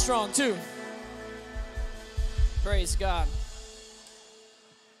Strong too. Praise God.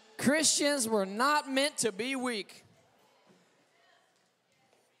 Christians were not meant to be weak.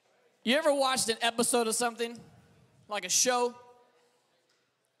 You ever watched an episode of something, like a show?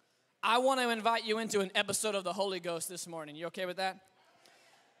 I want to invite you into an episode of the Holy Ghost this morning. You okay with that?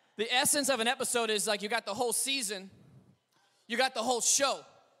 The essence of an episode is like you got the whole season, you got the whole show.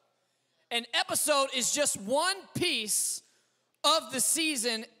 An episode is just one piece of the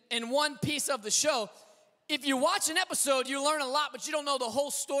season and one piece of the show. If you watch an episode, you learn a lot, but you don't know the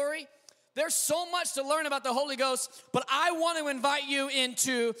whole story. There's so much to learn about the Holy Ghost, but I want to invite you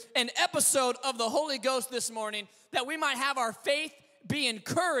into an episode of the Holy Ghost this morning that we might have our faith be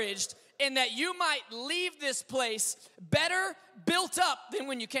encouraged and that you might leave this place better built up than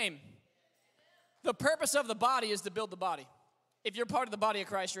when you came. The purpose of the body is to build the body. If you're part of the body of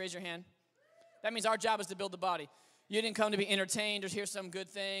Christ, raise your hand. That means our job is to build the body. You didn't come to be entertained or hear some good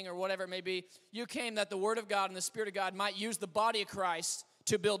thing or whatever it may be. You came that the Word of God and the Spirit of God might use the body of Christ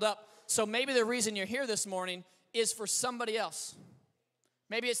to build up. So maybe the reason you're here this morning is for somebody else.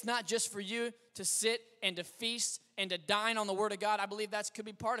 Maybe it's not just for you to sit and to feast and to dine on the Word of God. I believe that could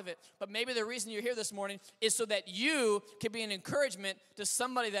be part of it. But maybe the reason you're here this morning is so that you can be an encouragement to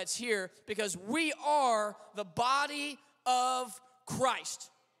somebody that's here, because we are the body of Christ.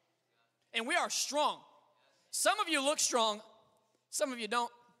 And we are strong. Some of you look strong. Some of you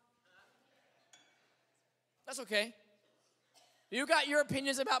don't. That's okay. You got your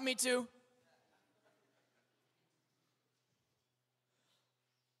opinions about me too.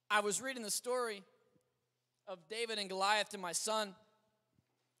 I was reading the story of David and Goliath to my son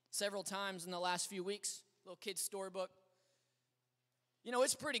several times in the last few weeks. Little kid's storybook. You know,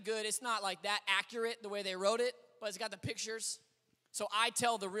 it's pretty good. It's not like that accurate the way they wrote it, but it's got the pictures. So I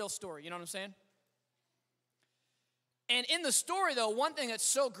tell the real story, you know what I'm saying? And in the story, though, one thing that's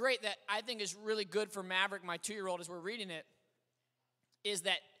so great that I think is really good for Maverick, my 2-year-old, as we're reading it, is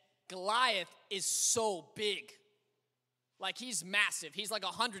that Goliath is so big. Like, he's massive. He's like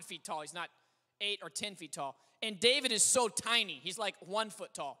 100 feet tall. He's not 8 or 10 feet tall. And David is so tiny. He's like 1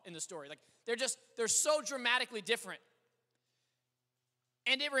 foot tall in the story. Like, they're so dramatically different.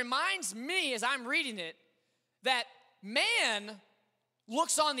 And it reminds me, as I'm reading it, that man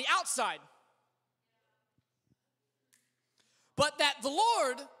looks on the outside, but that the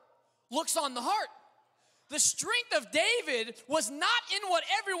Lord looks on the heart. The strength of David was not in what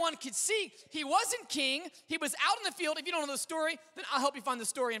everyone could see. He wasn't king. He was out in the field. If you don't know the story, then I'll help you find the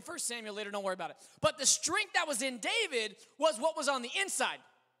story in 1 Samuel later. Don't worry about it. But the strength that was in David was what was on the inside.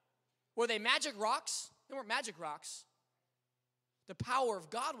 Were they magic rocks? They weren't magic rocks. The power of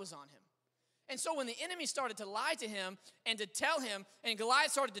God was on him. And so when the enemy started to lie to him and to tell him, and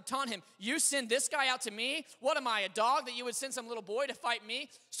Goliath started to taunt him, you send this guy out to me? What am I, a dog that you would send some little boy to fight me?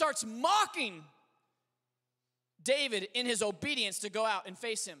 Starts mocking David in his obedience to go out and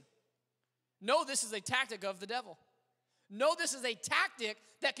face him. No, this is a tactic of the devil. No, this is a tactic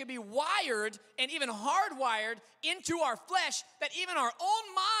that can be wired and even hardwired into our flesh, that even our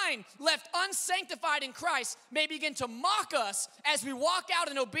own mind, left unsanctified in Christ, may begin to mock us as we walk out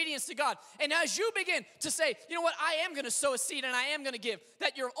in obedience to God. And as you begin to say, you know what, I am going to sow a seed and I am going to give,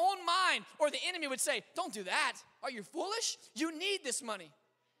 that your own mind or the enemy would say, don't do that. Are you foolish? You need this money.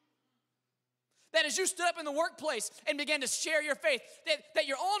 That as you stood up in the workplace and began to share your faith, that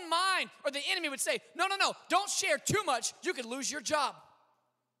your own mind or the enemy would say, no, don't share too much. You could lose your job.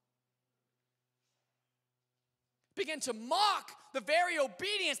 Begin to mock the very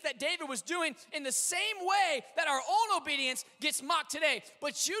obedience that David was doing in the same way that our own obedience gets mocked today.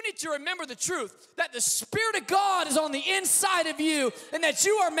 But you need to remember the truth, that the Spirit of God is on the inside of you, and that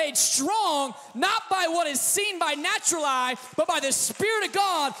you are made strong, not by what is seen by natural eye, but by the Spirit of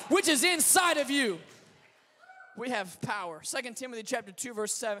God, which is inside of you. We have power. 2 Timothy chapter 2,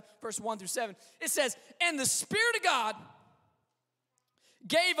 verse 1 through 7. It says, and the Spirit of God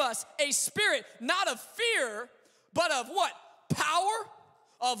gave us a spirit, not of fear, but of what? Power,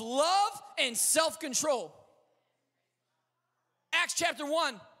 of love, and self-control. Acts chapter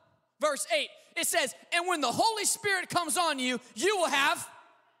 1, verse 8. It says, and when the Holy Spirit comes on you, you will have...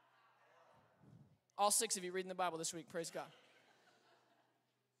 All 6 of you reading the Bible this week. Praise God.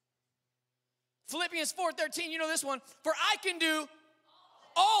 Philippians 4:13, you know this one. For I can do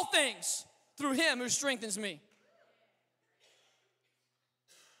all things through him who strengthens me.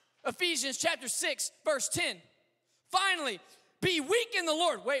 Ephesians chapter 6, verse 10. Finally, be weak in the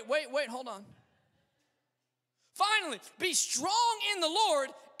Lord. Wait, hold on. Finally, be strong in the Lord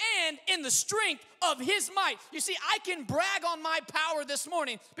and in the strength of his might. You see, I can brag on my power this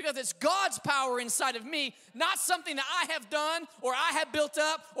morning because it's God's power inside of me, not something that I have done or I have built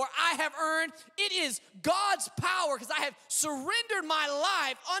up or I have earned. It is God's power because I have surrendered my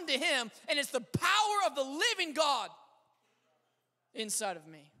life unto him, and it's the power of the living God inside of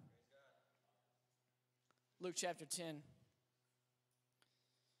me. Luke chapter 10,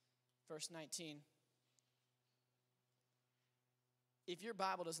 verse 19. If your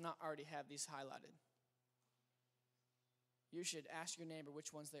Bible does not already have these highlighted, you should ask your neighbor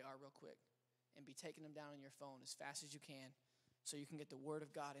which ones they are real quick and be taking them down on your phone as fast as you can so you can get the Word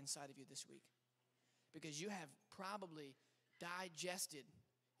of God inside of you this week. Because you have probably digested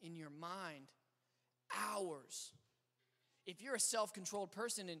in your mind hours. If you're a self-controlled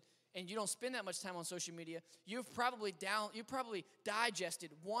person and you don't spend that much time on social media, you've probably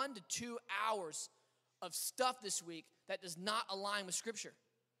digested 1 to 2 hours of stuff this week that does not align with Scripture.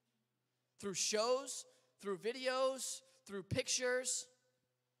 Through shows, through videos, through pictures.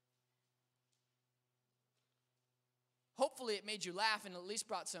 Hopefully it made you laugh and at least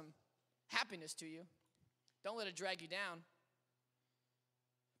brought some happiness to you. Don't let it drag you down.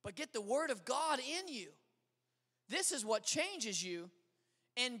 But get the Word of God in you. This is what changes you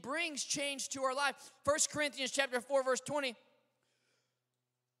and brings change to our life. 1 Corinthians chapter 4, verse 20.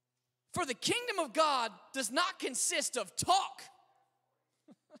 For the kingdom of God does not consist of talk,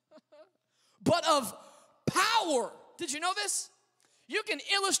 but of power. Did you know this? You can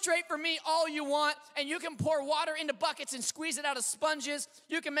illustrate for me all you want, and you can pour water into buckets and squeeze it out of sponges.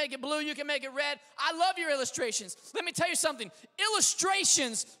 You can make it blue, you can make it red. I love your illustrations. Let me tell you something.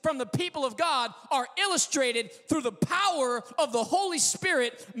 Illustrations from the people of God are illustrated through the power of the Holy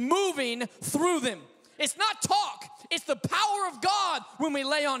Spirit moving through them. It's not talk. It's the power of God when we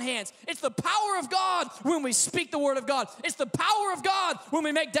lay on hands. It's the power of God when we speak the word of God. It's the power of God when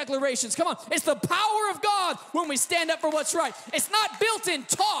we make declarations. Come on. It's the power of God when we stand up for what's right. It's not built in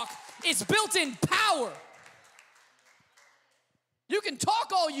talk. It's built in power. You can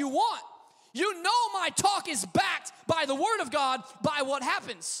talk all you want. You know my talk is backed by the word of God, by what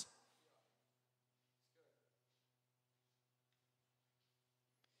happens.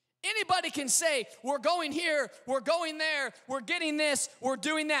 Anybody can say, we're going here, we're going there, we're getting this, we're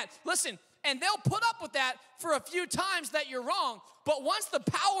doing that. Listen, and they'll put up with that for a few times that you're wrong. But once the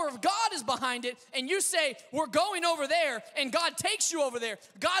power of God is behind it, and you say, we're going over there, and God takes you over there,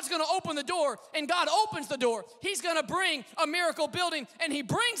 God's going to open the door, and God opens the door. He's going to bring a miracle building, and he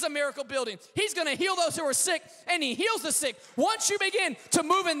brings a miracle building. He's going to heal those who are sick, and he heals the sick. Once you begin to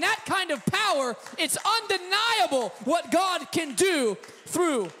move in that kind of power, it's undeniable what God can do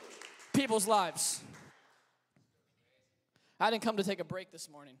through people's lives. I didn't come to take a break this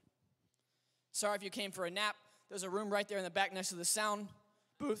morning. Sorry if you came for a nap. There's a room right there in the back next to the sound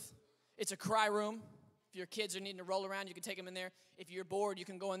booth. It's a cry room. If your kids are needing to roll around, you can take them in there. If you're bored, you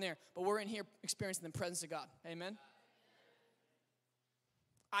can go in there. But we're in here experiencing the presence of God. Amen?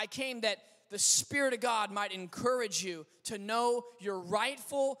 I came that the Spirit of God might encourage you to know your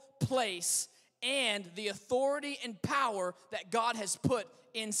rightful place and the authority and power that God has put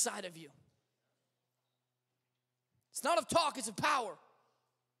inside of you. It's not of talk, it's of power.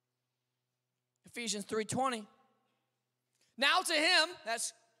 Ephesians 3:20. Now to him,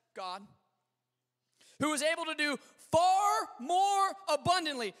 that's God, who is able to do far more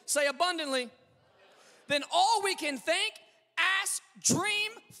abundantly, say abundantly, than all we can think, ask,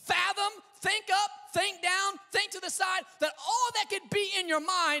 dream, fathom, think up, think down, think to the side, that all that could be in your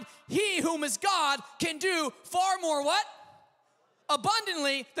mind, he whom is God can do far more what?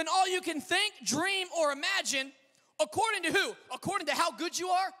 Abundantly than all you can think, dream, or imagine. According to who? According to how good you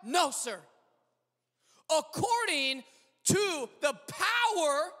are? No, sir. According to the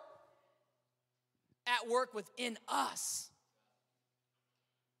power at work within us.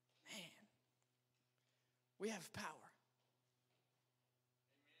 Man, we have power.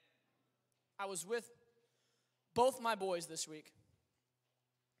 I was with both my boys this week.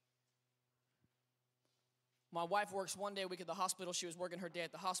 My wife works one day a week at the hospital. She was working her day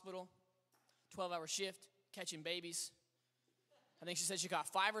at the hospital, 12-hour shift, catching babies. I think she said she got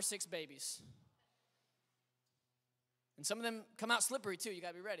 5 or 6 babies. And some of them come out slippery too. You got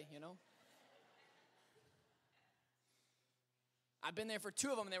to be ready, you know. I've been there for 2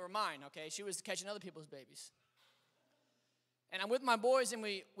 of them, and they were mine, okay? She was catching other people's babies. And I'm with my boys, and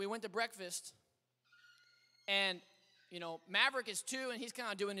we went to breakfast. And, you know, Maverick is 2, and he's kind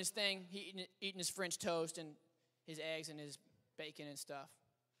of doing his thing. Eating his French toast and his eggs and his bacon and stuff.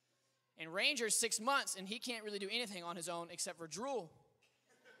 And Ranger's 6 months, and he can't really do anything on his own except for drool.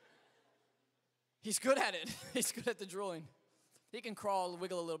 he's good at it. He's good at the drooling. He can crawl,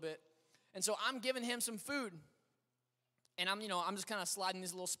 wiggle a little bit. And so I'm giving him some food. And I'm just kind of sliding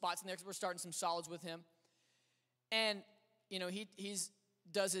these little spots in there because we're starting some solids with him. And, he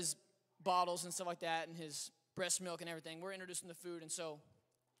does his bottles and stuff like that and his breast milk and everything. We're introducing the food. And so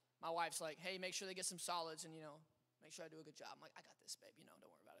my wife's like, hey, make sure they get some solids and, make sure I do a good job. I'm like, I got this, babe. Don't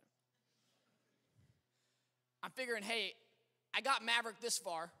worry about it. I'm figuring, hey, I got Maverick this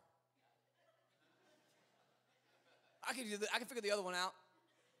far. I can figure the other one out.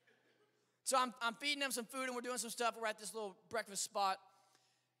 So I'm feeding him some food, and we're doing some stuff. We're at this little breakfast spot.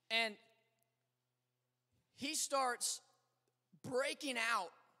 And he starts breaking out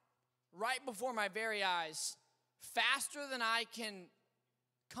right before my very eyes, faster than I can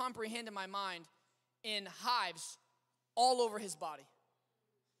comprehend in my mind, in hives all over his body.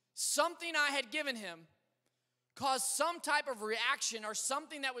 Something I had given him caused some type of reaction or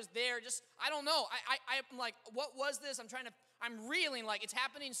something that was there. Just, I don't know. I'm like, what was this? I'm reeling like it's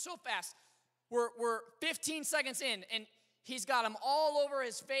happening so fast. We're 15 seconds in, and he's got them all over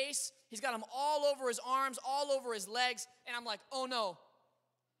his face. He's got them all over his arms, all over his legs. And I'm like, oh no,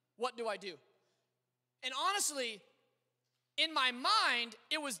 what do I do? And honestly, in my mind,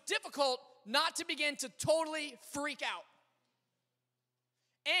 it was difficult not to begin to totally freak out.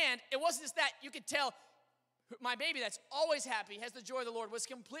 And it wasn't just that. You could tell my baby that's always happy, has the joy of the Lord, was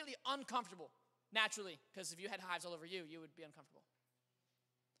completely uncomfortable, naturally, because if you had hives all over you, you would be uncomfortable.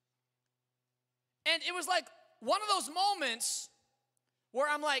 And it was like one of those moments where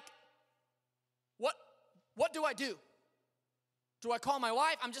I'm like, what do I do? Do I call my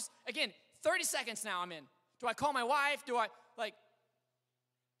wife? I'm just, again, 30 seconds now I'm in. Do I call my wife? Do I,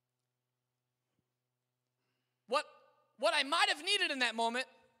 what I might have needed in that moment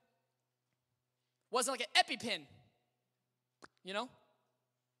wasn't like an EpiPen,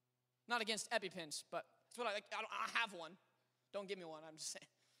 Not against EpiPens, but that's what I have one. Don't give me one, I'm just saying.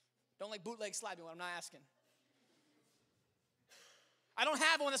 Don't bootleg slide me one, I'm not asking. I don't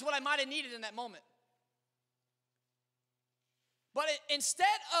have one, that's what I might have needed in that moment. But instead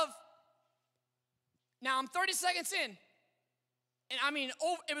of, now I'm 30 seconds in, and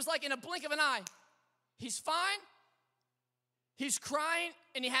it was like in a blink of an eye. He's fine, he's crying,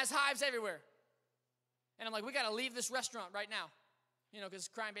 and he has hives everywhere. And I'm like, we got to leave this restaurant right now. Because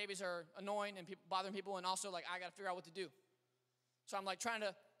crying babies are annoying and bothering people, and also, I got to figure out what to do. So I'm trying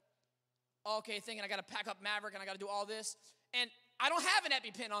to, thinking I got to pack up Maverick, and I got to do all this. And I don't have an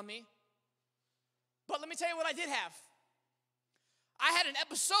EpiPen on me. But let me tell you what I did have. I had an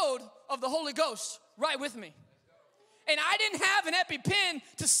episode of the Holy Ghost right with me. And I didn't have an EpiPen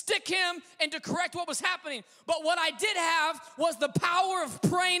to stick him and to correct what was happening. But what I did have was the power of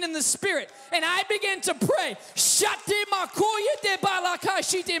praying in the Spirit. And I began to pray.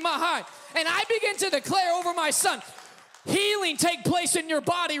 And I began to declare over my son, healing take place in your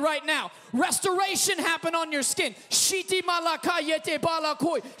body right now. Restoration happen on your skin. And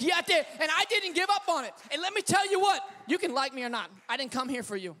I didn't give up on it. And let me tell you what, you can like me or not. I didn't come here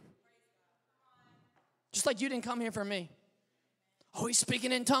for you. Just like you didn't come here for me. Oh, he's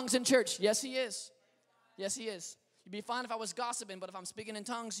speaking in tongues in church. Yes, he is. Yes, he is. You'd be fine if I was gossiping, but if I'm speaking in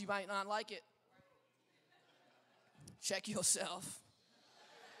tongues, you might not like it. Check yourself.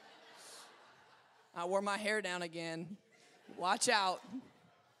 I wore my hair down again. Watch out.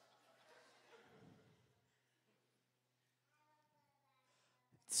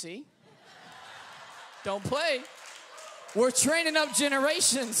 See? Don't play. We're training up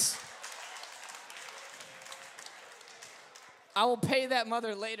generations. I will pay that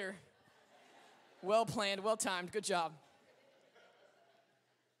mother later. Well planned, well timed. Good job.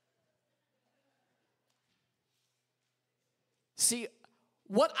 See,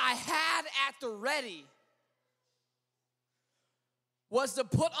 what I had at the ready was to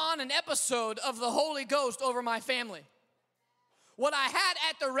put on an episode of the Holy Ghost over my family. What I had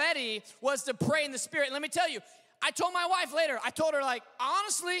at the ready was to pray in the Spirit. And let me tell you, I told my wife later, I told her,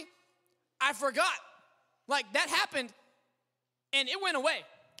 honestly, I forgot. That happened, and it went away,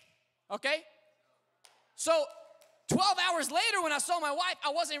 okay? So 12 hours later when I saw my wife,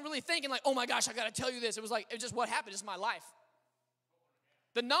 I wasn't really thinking oh my gosh, I got to tell you this. It was just what happened. It's my life.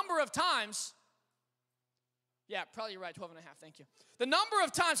 The number of times, yeah, probably you're right, 12 and a half, thank you. The number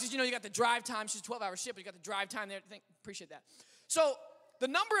of times, because you got the drive time, she's a 12-hour shift, but you got the drive time there, appreciate that. So the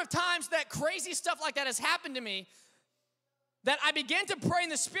number of times that crazy stuff like that has happened to me, that I began to pray in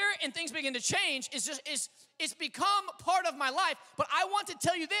the Spirit and things begin to change, it's become part of my life. But I want to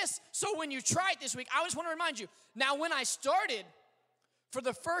tell you this, so when you try it this week, I just want to remind you, now when I started, for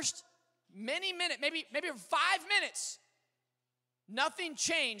the first many minutes, maybe 5 minutes, nothing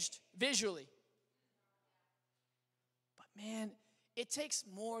changed visually. man, it takes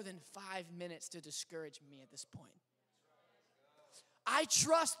more than 5 minutes to discourage me at this point. I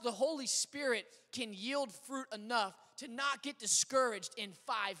trust the Holy Spirit can yield fruit enough to not get discouraged in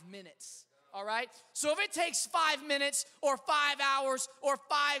 5 minutes. All right? So if it takes 5 minutes or 5 hours or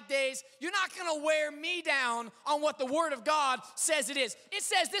 5 days, you're not going to wear me down on what the Word of God says it is. It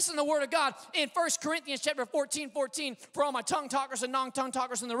says this in the Word of God in 1 Corinthians chapter 14, for all my tongue talkers and non-tongue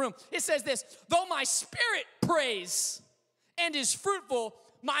talkers in the room. It says this, though my spirit prays and is fruitful,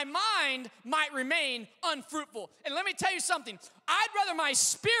 my mind might remain unfruitful. And let me tell you something. I'd rather my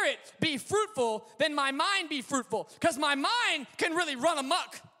spirit be fruitful than my mind be fruitful, because my mind can really run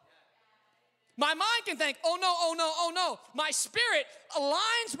amok. My mind can think, oh no, oh no, oh no. My spirit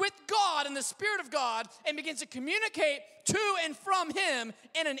aligns with God and the Spirit of God and begins to communicate to and from Him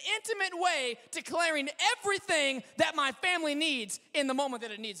in an intimate way, declaring everything that my family needs in the moment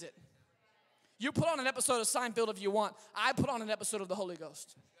that it needs it. You put on an episode of Seinfeld if you want. I put on an episode of the Holy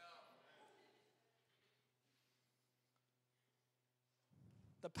Ghost.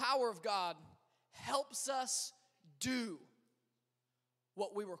 The power of God helps us do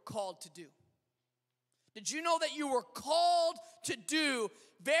what we were called to do. Did you know that you were called to do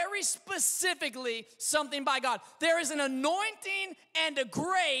very specifically something by God? There is an anointing and a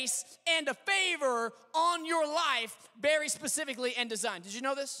grace and a favor on your life very specifically and designed. Did you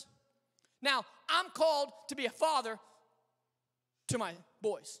know this? Now, I'm called to be a father to my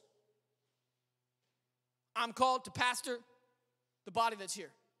boys. I'm called to pastor the body that's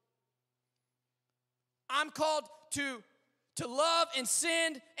here. I'm called to love and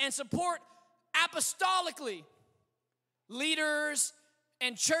send and support apostolically leaders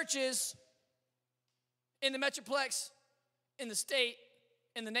and churches in the Metroplex, in the state,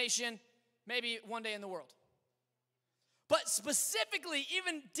 in the nation, maybe one day in the world. But specifically,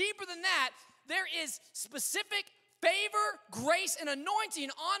 even deeper than that, there is specific favor, grace, and anointing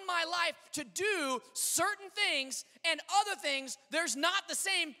on my life to do certain things, and other things, there's not the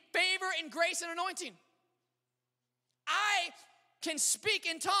same favor and grace and anointing. I can speak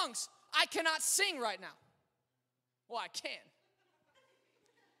in tongues. I cannot sing right now. Well, I can.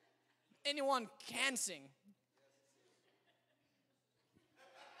 Anyone can sing.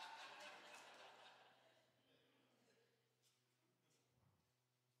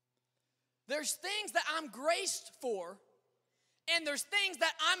 There's things that I'm graced for, and there's things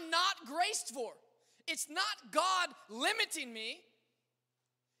that I'm not graced for. It's not God limiting me.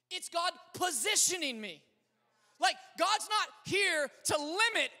 It's God positioning me. Like, God's not here to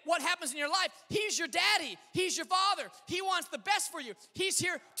limit what happens in your life. He's your daddy. He's your father. He wants the best for you. He's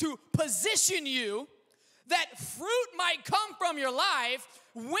here to position you that fruit might come from your life,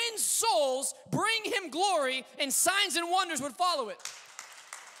 win souls, bring Him glory, and signs and wonders would follow it.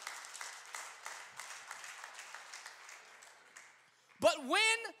 But when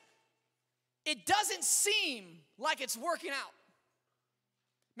it doesn't seem like it's working out,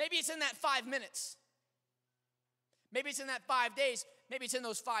 maybe it's in that 5 minutes. Maybe it's in that 5 days. Maybe it's in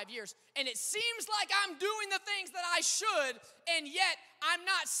those 5 years. And it seems like I'm doing the things that I should, and yet I'm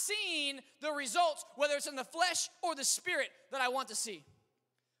not seeing the results, whether it's in the flesh or the spirit, that I want to see.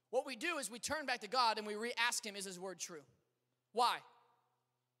 What we do is we turn back to God and we re-ask Him, is His word true? Why?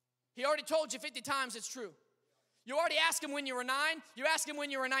 He already told you 50 times it's true. You already asked Him when you were 9. You asked Him when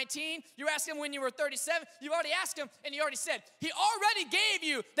you were 19. You asked Him when you were 37. You already asked Him, and He already said. He already gave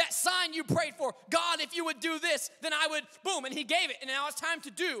you that sign you prayed for. God, if you would do this, then I would, boom, and He gave it. And now it's time to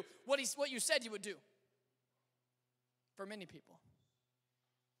do what you said you would do. For many people.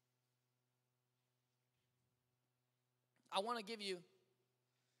 I want to give you,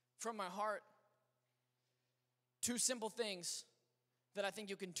 from my heart, 2 simple things that I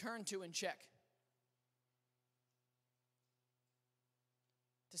think you can turn to and check.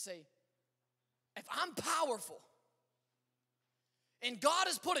 To say, if I'm powerful, and God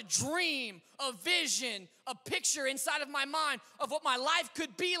has put a dream, a vision, a picture inside of my mind of what my life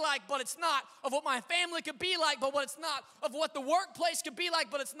could be like, but it's not, of what my family could be like, but what it's not, of what the workplace could be like,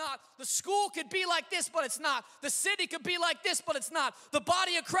 but it's not, the school could be like this, but it's not, the city could be like this, but it's not, the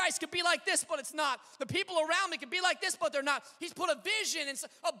body of Christ could be like this, but it's not, the people around me could be like this, but they're not. He's put a vision and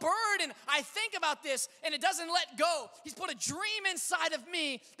a burden. I think about this, and it doesn't let go. He's put a dream inside of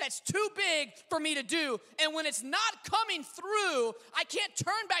me that's too big for me to do, and when it's not coming through, I can't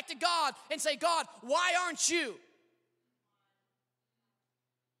turn back to God and say, God, why aren't you?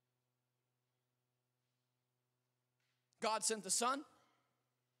 God sent the Son.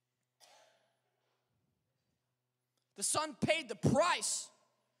 The Son paid the price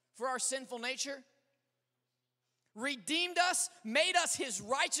for our sinful nature. redeemed us, made us his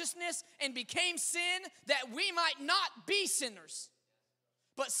righteousness, and became sin that we might not be sinners,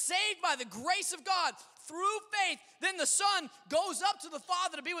 but saved by the grace of God through faith. Then the Son goes up to the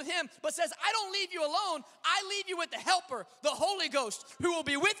Father to be with him, but says, I don't leave you alone. I leave you with the Helper, the Holy Ghost, who will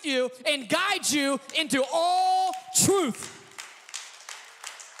be with you and guide you into all truth.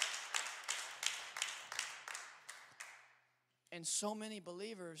 And so many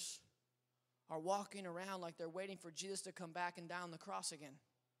believers are walking around like they're waiting for Jesus to come back and die on the cross again.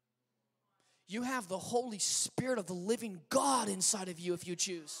 You have the Holy Spirit of the living God inside of you if you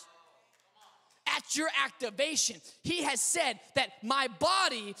choose. At your activation, he has said that my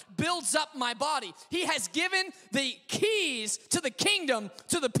body builds up my body. He has given the keys to the kingdom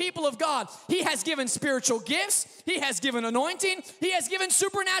to the people of God. He has given spiritual gifts. He has given anointing. He has given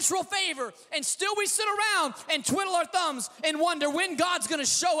supernatural favor. And still we sit around and twiddle our thumbs and wonder when God's going to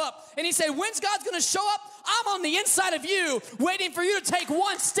show up. And he said, when's God's going to show up? I'm on the inside of you, waiting for you to take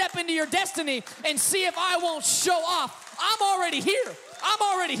one step into your destiny and see if I won't show off. I'm already here. I'm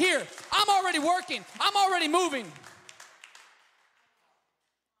already here. I'm already working. I'm already moving.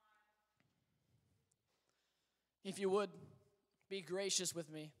 If you would, be gracious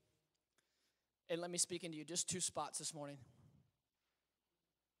with me and let me speak into you. Just 2 spots this morning.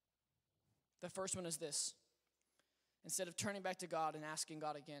 The first one is this. Instead of turning back to God and asking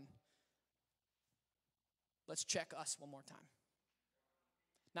God again, let's check us one more time.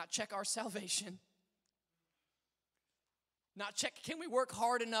 Not check our salvation. Not check, can we work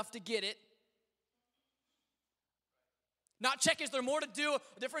hard enough to get it? Not check, is there more to do?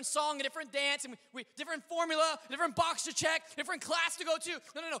 A different song, a different dance, and we different formula, different box to check, different class to go to.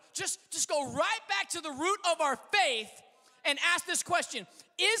 No. Just go right back to the root of our faith and ask this question.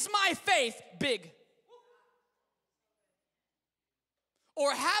 Is my faith big? Or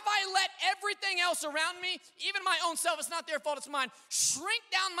have I let everything else around me, even my own self, it's not their fault, it's mine, shrink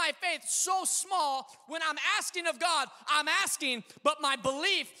down my faith so small when I'm asking of God, I'm asking, but my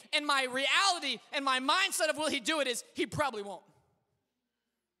belief and my reality and my mindset of will he do it is, he probably won't.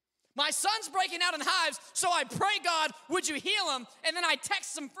 My son's breaking out in hives, so I pray, God, would you heal him? And then I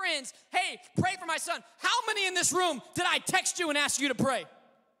text some friends, hey, pray for my son. How many in this room did I text you and ask you to pray?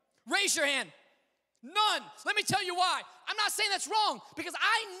 Raise your hand. None. Let me tell you why. I'm not saying that's wrong, because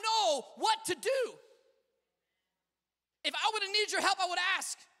I know what to do. If I would have needed your help, I would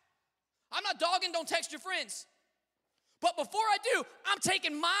ask. I'm not dogging, don't text your friends. But before I do, I'm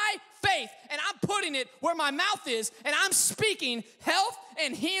taking my faith and I'm putting it where my mouth is, and I'm speaking health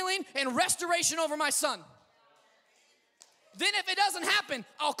and healing and restoration over my son. Then if it doesn't happen,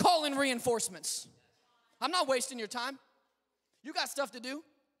 I'll call in reinforcements. I'm not wasting your time. You got stuff to do.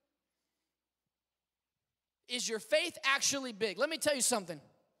 Is your faith actually big? Let me tell you something.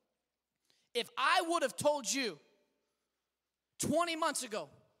 If I would have told you 20 months ago,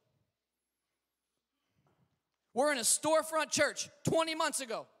 we're in a storefront church 20 months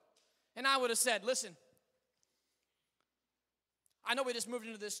ago, and I would have said, listen, I know we just moved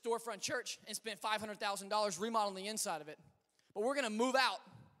into this storefront church and spent $500,000 remodeling the inside of it, but we're going to move out.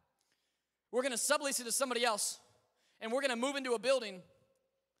 We're going to sublease it to somebody else, and we're going to move into a building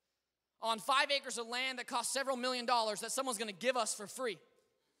on 5 acres of land that costs several $1 million that someone's going to give us for free.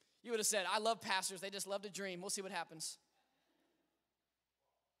 You would have said, I love pastors. They just love to dream. We'll see what happens.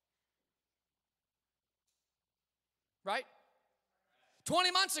 Right? 20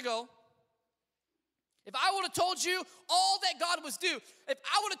 months ago, if I would have told you all that God was due, if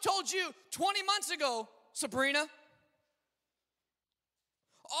I would have told you 20 months ago, Sabrina,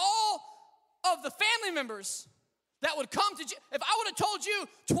 all of the family members that would come to, if I would have told you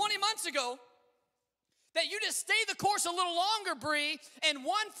 20 months ago that you just stay the course a little longer, Bree, and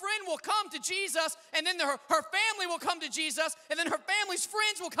one friend will come to Jesus, and then her family will come to Jesus, and then her family's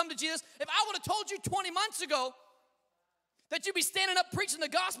friends will come to Jesus. If I would have told you 20 months ago that you'd be standing up preaching the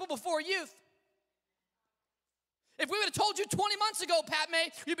gospel before youth, if we would have told you 20 months ago, Pat May,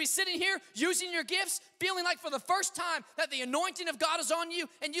 you'd be sitting here using your gifts, feeling like for the first time that the anointing of God is on you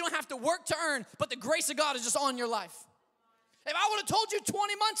and you don't have to work to earn, but the grace of God is just on your life. If I would have told you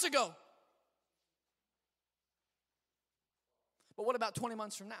 20 months ago. But what about 20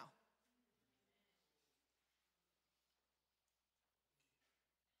 months from now?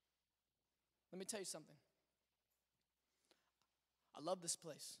 Let me tell you something. I love this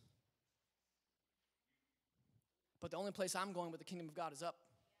place. But the only place I'm going with the kingdom of God is up.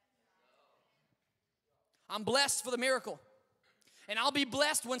 I'm blessed for the miracle. And I'll be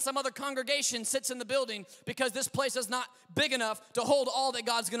blessed when some other congregation sits in the building because this place is not big enough to hold all that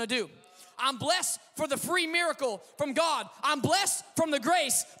God's going to do. I'm blessed for the free miracle from God. I'm blessed from the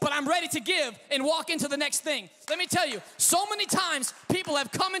grace, but I'm ready to give and walk into the next thing. Let me tell you, so many times people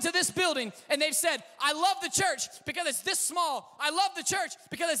have come into this building and they've said, I love the church because it's this small. I love the church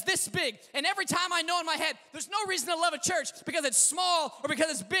because it's this big. And every time I know in my head, there's no reason to love a church because it's small or because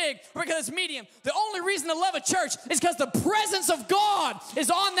it's big or because it's medium. The only reason to love a church is because the presence of God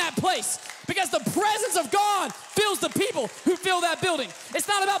is on that place. Because the presence of God fills the people who fill that building. It's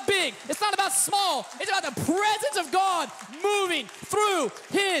not about big. It's not about small. It's about the presence of God moving through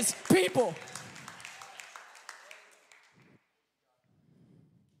his people.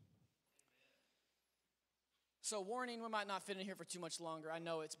 So warning, we might not fit in here for too much longer. I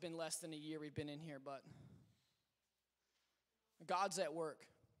know it's been less than a year we've been in here, but God's at work.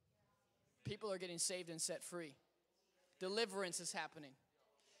 People are getting saved and set free. Deliverance is happening.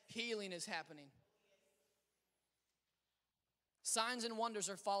 Healing is happening. Signs and wonders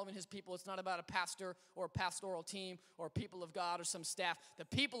are following his people. It's not about a pastor or a pastoral team or people of God or some staff. The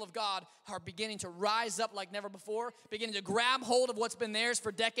people of God are beginning to rise up like never before, beginning to grab hold of what's been theirs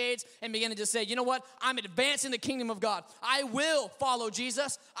for decades and beginning to say, you know what? I'm advancing the kingdom of God. I will follow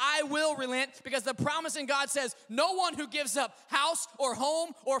Jesus. I will relent because the promise in God says no one who gives up house or home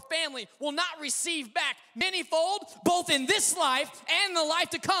or family will not receive back manyfold, both in this life and the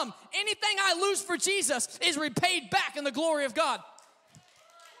life to come. Anything I lose for Jesus is repaid back in the glory of God.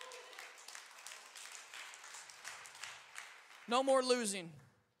 No more losing.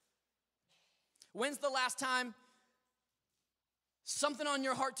 When's the last time something on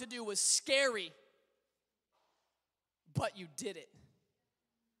your heart to do was scary, but you did it?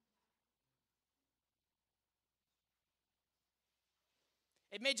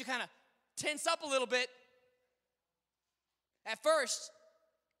 It made you kind of tense up a little bit at first,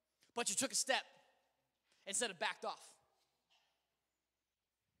 but you took a step instead of backed off.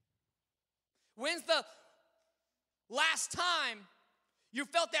 When's the last time you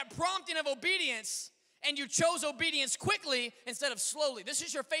felt that prompting of obedience and you chose obedience quickly instead of slowly? This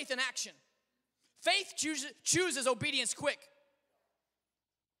is your faith in action. Faith chooses obedience quick.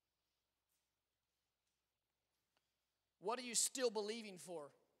 What are you still believing for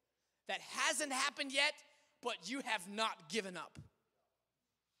that hasn't happened yet, but you have not given up?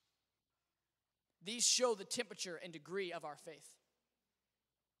 These show the temperature and degree of our faith.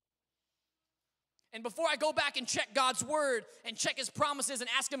 And before I go back and check God's word and check his promises and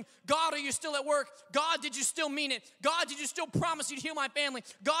ask him, God, are you still at work? God, did you still mean it? God, did you still promise you'd heal my family?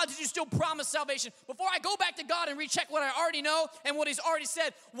 God, did you still promise salvation? Before I go back to God and recheck what I already know and what he's already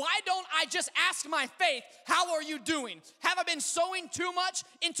said, why don't I just ask my faith, how are you doing? Have I been sowing too much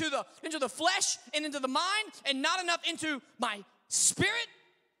into the flesh and into the mind and not enough into my spirit?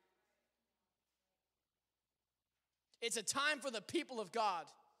 It's a time for the people of God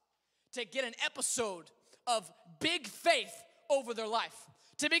to get an episode of big faith over their life,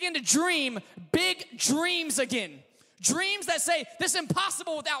 to begin to dream big dreams again. Dreams that say, this is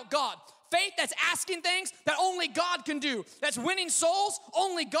impossible without God. Faith that's asking things that only God can do. That's winning souls,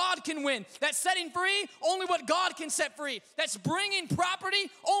 only God can win. That's setting free, only what God can set free. That's bringing property,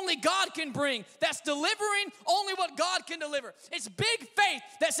 only God can bring. That's delivering, only what God can deliver. It's big faith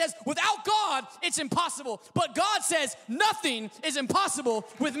that says, without God, it's impossible. But God says, nothing is impossible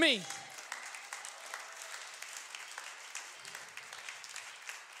with me.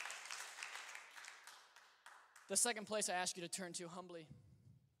 The second place I ask you to turn to humbly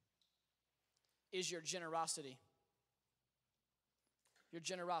is your generosity. Your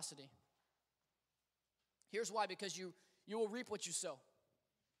generosity. Here's why, because you will reap what you sow.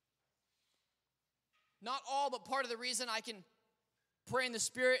 Not all, but part of the reason I can pray in the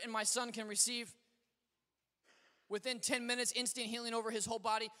Spirit and my son can receive within 10 minutes instant healing over his whole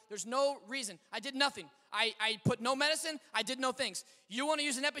body. There's no reason. I did nothing. I put no medicine. I did no things. You want to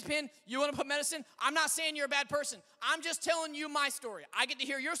use an EpiPen? You want to put medicine? I'm not saying you're a bad person. I'm just telling you my story. I get to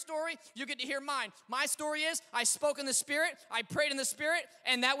hear your story. You get to hear mine. My story is I spoke in the Spirit. I prayed in the Spirit,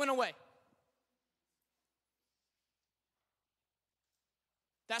 and that went away.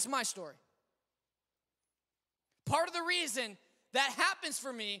 That's my story. Part of the reason that happens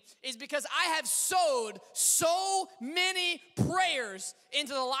for me is because I have sowed so many prayers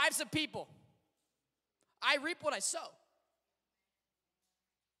into the lives of people. I reap what I sow.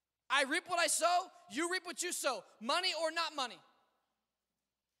 I reap what I sow. You reap what you sow. Money or not money.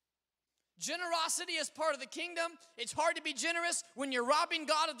 Generosity is part of the kingdom. It's hard to be generous when you're robbing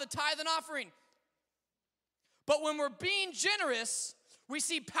God of the tithe and offering. But when we're being generous, we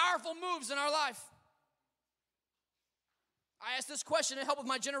see powerful moves in our life. I ask this question to help with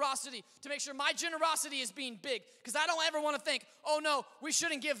my generosity, to make sure my generosity is being big. Because I don't ever want to think, oh no, we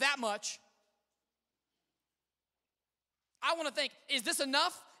shouldn't give that much. I want to think, is this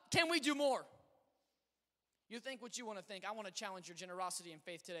enough? Can we do more? You think what you want to think. I want to challenge your generosity and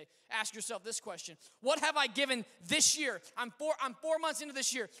faith today. Ask yourself this question. What have I given this year? I'm 4 months into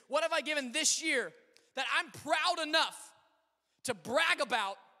this year. What have I given this year that I'm proud enough to brag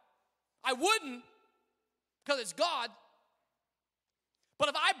about? I wouldn't, because it's God. But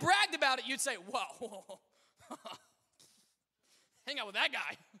if I bragged about it, you'd say, whoa, hang out with that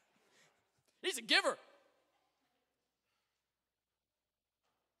guy. He's a giver.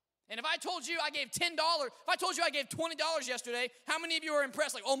 And if I told you I gave $10, if I told you I gave $20 yesterday, how many of you are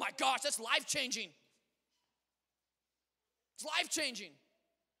impressed? Like, oh my gosh, that's life-changing. It's life-changing.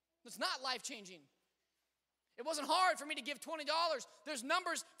 It's not life-changing. It wasn't hard for me to give $20. There's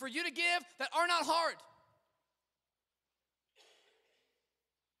numbers for you to give that are not hard.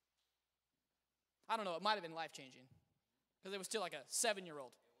 I don't know, it might have been life-changing because it was still like a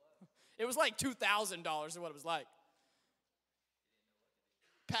 7-year-old. It was like $2,000 or what it was like.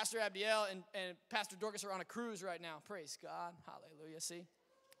 Pastor Abdiel and Pastor Dorcas are on a cruise right now. Praise God. Hallelujah. See?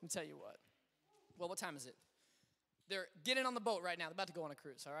 Let me tell you what. Well, what time is it? They're getting on the boat right now. They're about to go on a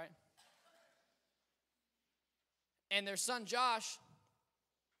cruise, all right? And their son Josh,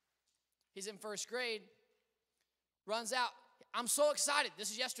 he's in first grade, runs out. I'm so excited.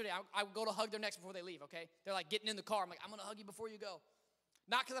 This is yesterday. I would go to hug their necks before they leave, okay? They're like getting in the car. I'm like, I'm going to hug you before you go.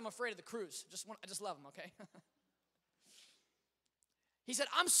 Not because I'm afraid of the cruise. I just love them, okay? He said,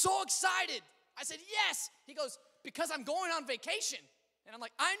 I'm so excited. I said, yes. He goes, because I'm going on vacation. And I'm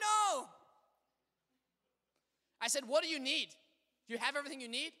like, I know. I said, what do you need? Do you have everything you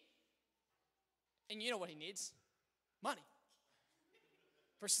need? And you know what he needs? Money.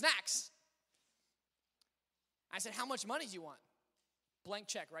 For snacks. I said, how much money do you want? Blank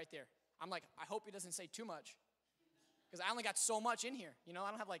check right there. I'm like, I hope he doesn't say too much. Because I only got so much in here. You know, I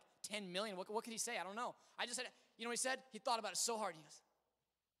don't have like 10 million. What could he say? I don't know. I just said, you know what he said? He thought about it so hard. He goes,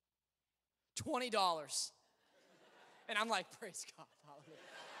 $20. And I'm like, praise God. Hallelujah.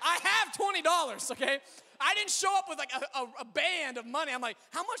 I have $20, okay? I didn't show up with like a band of money. I'm like,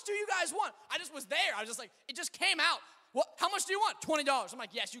 how much do you guys want? I just was there. I was just like, it just came out. What? How much do you want? $20. I'm like,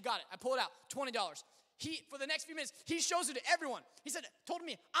 yes, you got it. I pull it out, $20. For the next few minutes, he shows it to everyone. He told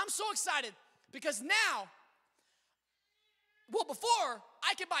me, I'm so excited because now, well, before,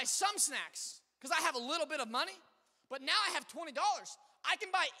 I could buy some snacks because I have a little bit of money, but now I have $20. I can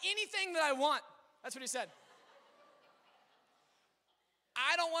buy anything that I want. That's what he said.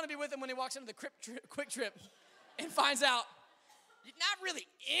 I don't want to be with him when he walks into the Quick Trip and finds out not really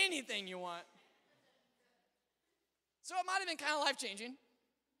anything you want. So it might have been kind of life-changing.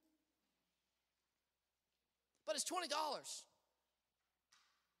 But it's $20.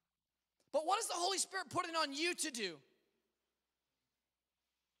 But what is the Holy Spirit putting on you to do?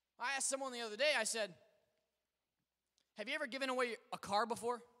 I asked someone the other day, I said, have you ever given away a car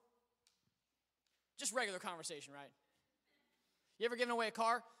before? Just regular conversation, right? You ever given away a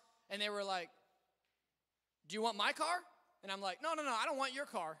car? And they were like, do you want my car? And I'm like, no, I don't want your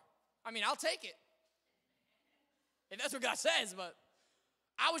car. I mean, I'll take it. If that's what God says, but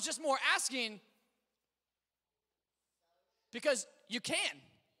I was just more asking because you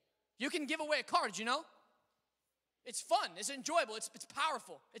can give away a car, did you know? It's fun, it's enjoyable, it's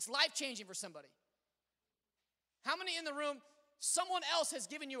powerful, it's life-changing for somebody. How many in the room, someone else has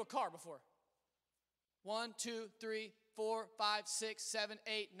given you a car before? 1, 2, 3, 4, 5, 6, 7,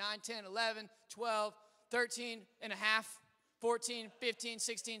 8, 9, 10, 11, 12, 13 and a half, 14, 15,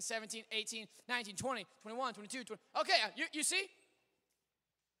 16, 17, 18, 19, 20, 21, 22, 20. Okay, you see?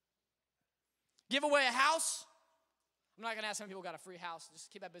 Give away a house. I'm not going to ask how many people got a free house.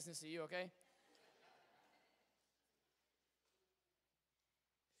 Just keep that business to you, okay?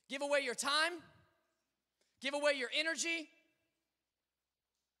 Give away your time. Give away your energy.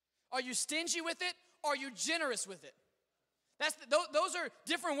 Are you stingy with it? Or are you generous with it? Those are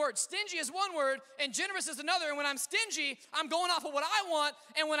different words. Stingy is one word, and generous is another. And when I'm stingy, I'm going off of what I want.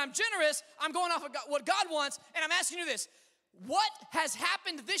 And when I'm generous, I'm going off of what God wants. And I'm asking you this. What has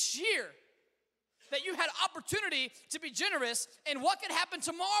happened this year that you had opportunity to be generous, and what could happen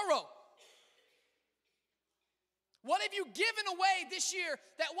tomorrow? What have you given away this year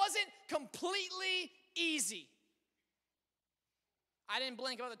that wasn't completely easy? I didn't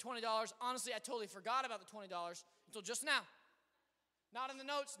blink about the $20. Honestly, I totally forgot about the $20 until just now. Not in the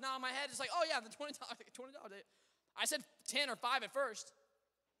notes, not in my head. It's like, oh yeah, the $20. I said 10 or 5 at first.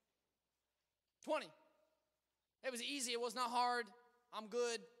 20. It was easy. It was not hard. I'm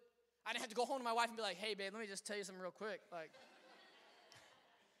good. I didn't have to go home to my wife and be like, hey, babe, let me just tell you something real quick. Like,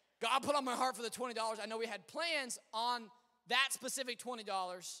 God put on my heart for the $20. I know we had plans on that specific $20.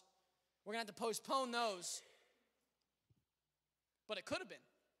 We're going to have to postpone those. But it could have been.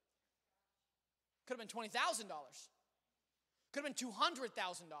 Could have been $20,000. Could have been $200,000.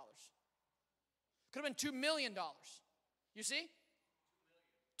 Could have been $2 million. You see?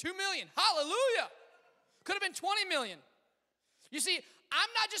 $2 million. Hallelujah. Could have been $20 million. You see, I'm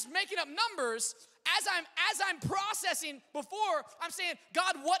not just making up numbers. As I'm processing before, I'm saying,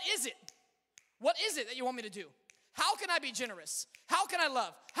 God, what is it? What is it that you want me to do? How can I be generous? How can I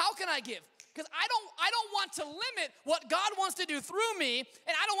love? How can I give? Because I don't want to limit what God wants to do through me, and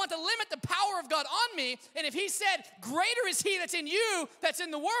I don't want to limit the power of God on me. And if he said, greater is he that's in you that's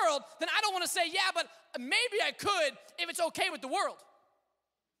in the world, then I don't want to say, yeah, but maybe I could if it's okay with the world.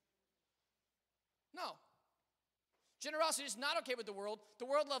 No. Generosity is not okay with the world. The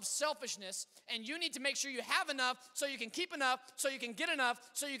world loves selfishness, and you need to make sure you have enough so you can keep enough, so you can get enough,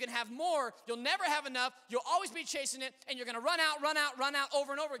 so you can have more. You'll never have enough. You'll always be chasing it, and you're going to run out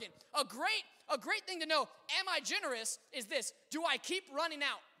over and over again. A great thing to know, am I generous, is this. Do I keep running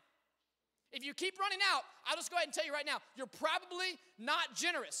out? If you keep running out, I'll just go ahead and tell you right now, you're probably not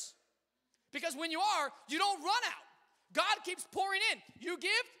generous. Because when you are, you don't run out. God keeps pouring in. You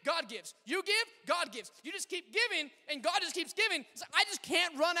give, God gives. You give, God gives. You just keep giving, and God just keeps giving. So I just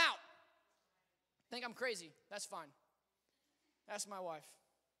can't run out. Think I'm crazy. That's fine. Ask my wife.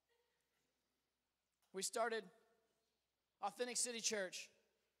 We started Authentic City Church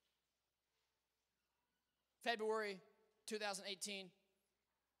February 2018.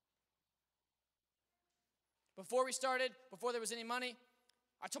 Before we started, before there was any money,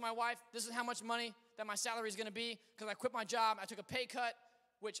 I told my wife, this is how much money that my salary is going to be, because I quit my job. I took a pay cut,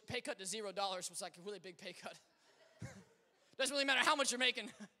 which pay cut to $0 was like a really big pay cut. Doesn't really matter how much you're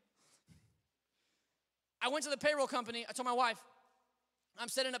making. I went to the payroll company. I told my wife, I'm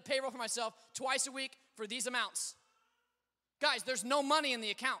setting up payroll for myself twice a week for these amounts. Guys, there's no money in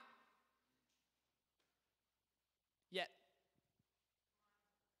the account yet.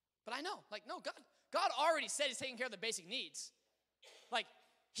 But I know, no, God already said he's taking care of the basic needs.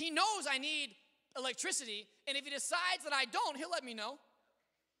 He knows I need electricity, and if he decides that I don't, he'll let me know.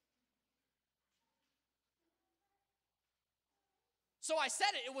 So I said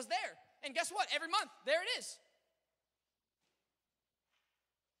it was there. And guess what? Every month, there it is.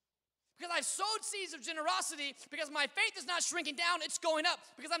 Because I've sowed seeds of generosity, because my faith is not shrinking down, it's going up.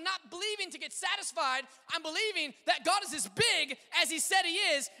 Because I'm not believing to get satisfied, I'm believing that God is as big as he said he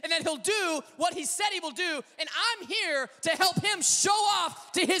is, and that he'll do what he said he will do. And I'm here to help him show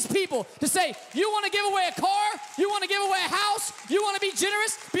off to his people, to say, you want to give away a car? You want to give away a house? You want to be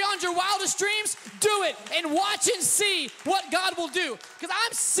generous beyond your wildest dreams? Do it, and watch and see what God will do. Because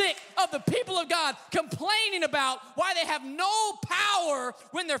I'm sick of the people of God complaining about why they have no power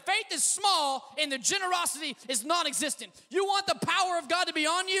when their faith is small and their generosity is non-existent. You want the power of God to be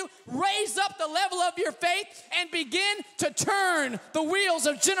on you? Raise up the level of your faith and begin to turn the wheels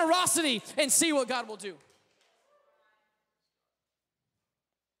of generosity and see what God will do.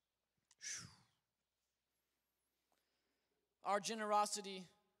 Our generosity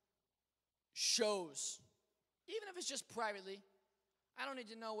shows, even if it's just privately. I don't need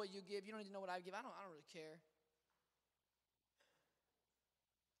to know what you give. You don't need to know what I give. I don't really care.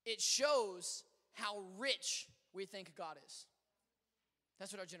 It shows how rich we think God is.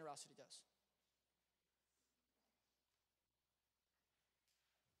 That's what our generosity does.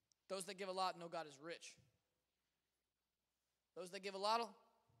 Those that give a lot know God is rich. Those that give a lot,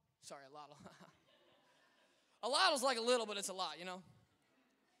 a lot is like a little, but it's a lot, you know.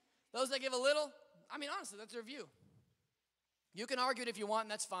 Those that give a little, honestly, that's their view. You can argue it if you want,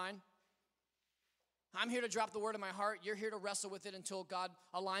 and that's fine. I'm here to drop the word in my heart. You're here to wrestle with it until God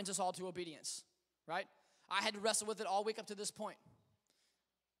aligns us all to obedience, right? I had to wrestle with it all week up to this point.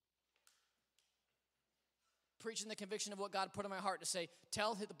 Preaching the conviction of what God put in my heart to say,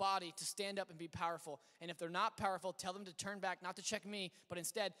 tell the body to stand up and be powerful. And if they're not powerful, tell them to turn back, not to check me, but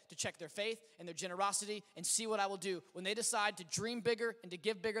instead to check their faith and their generosity and see what I will do. When they decide to dream bigger and to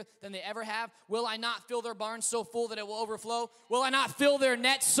give bigger than they ever have, will I not fill their barns so full that it will overflow? Will I not fill their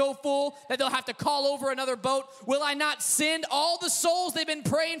nets so full that they'll have to call over another boat? Will I not send all the souls they've been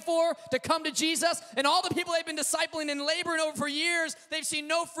praying for to come to Jesus, and all the people they've been discipling and laboring over for years, they've seen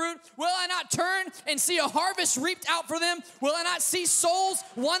no fruit? Will I not turn and see a harvest harvest reaped out for them? Will I not see souls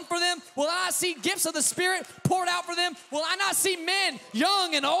won for them? Will I not see gifts of the Spirit poured out for them? Will I not see men,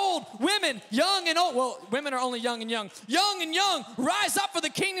 young and old, women, young and old, well, women are only young and young, rise up for the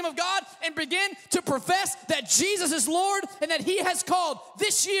kingdom of God and begin to profess that Jesus is Lord and that he has called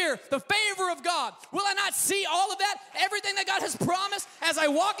this year the favor of God? Will I not see all of that, everything that God has promised as I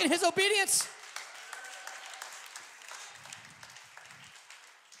walk in his obedience?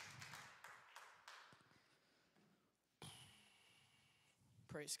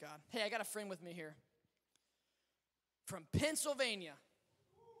 Praise God. Hey, I got a friend with me here from Pennsylvania.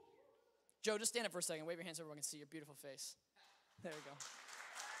 Joe, just stand up for a second. Wave your hands so everyone can see your beautiful face. There we go.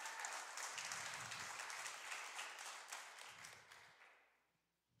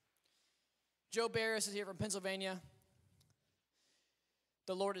 Joe Barris is here from Pennsylvania.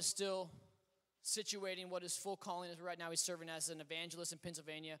 The Lord is still situating what his full calling is right now. He's serving as an evangelist in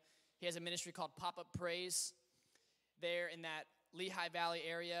Pennsylvania. He has a ministry called Pop-Up Praise there in that Lehigh Valley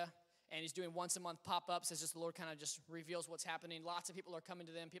area, and he's doing once-a-month pop-ups as just the Lord kind of just reveals what's happening. Lots of people are coming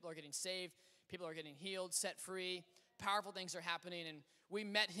to them. People are getting saved. People are getting healed, set free. Powerful things are happening, and we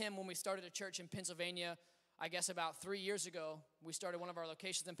met him when we started a church in Pennsylvania, I guess about 3 years ago. We started one of our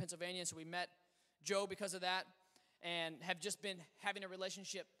locations in Pennsylvania, and so we met Joe because of that and have just been having a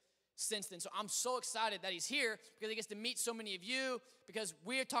relationship since then. So I'm so excited that he's here because he gets to meet so many of you because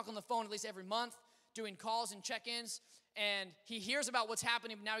we're talking on the phone at least every month, doing calls and check-ins, and he hears about what's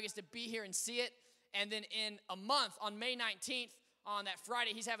happening, but now he gets to be here and see it. And then in a month, on May 19th, on that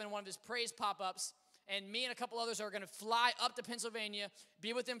Friday, he's having one of his praise pop-ups, and me and a couple others are going to fly up to Pennsylvania,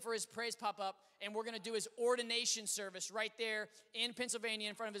 be with him for his praise pop-up, and we're going to do his ordination service right there in Pennsylvania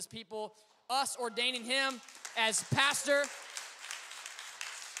in front of his people, us ordaining him as pastor.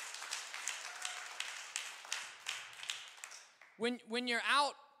 When you're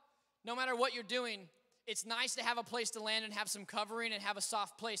out, no matter what you're doing, it's nice to have a place to land and have some covering and have a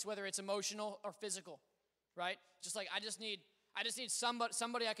soft place, whether it's emotional or physical, right? Just like I just need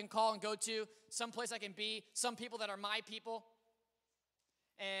somebody I can call and go to, some place I can be, some people that are my people.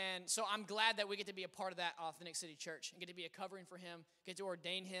 And so I'm glad that we get to be a part of that Authentic City Church and get to be a covering for him, get to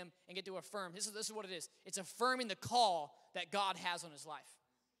ordain him, and get to affirm. This is what it is. It's affirming the call that God has on his life.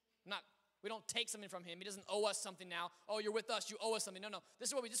 We don't take something from him. He doesn't owe us something now. Oh, you're with us, you owe us something. No. This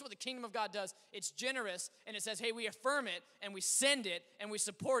is what the kingdom of God does. It's generous, and it says, hey, we affirm it, and we send it, and we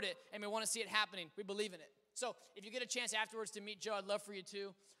support it, and we want to see it happening. We believe in it. So if you get a chance afterwards to meet Joe, I'd love for you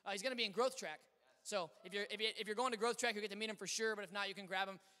to. He's going to be in Growth Track. So if you're going to Growth Track, you'll get to meet him for sure. But if not, you can grab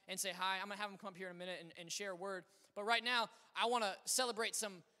him and say hi. I'm going to have him come up here in a minute and share a word. But right now, I want to celebrate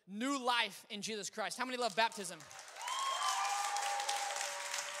some new life in Jesus Christ. How many love baptism?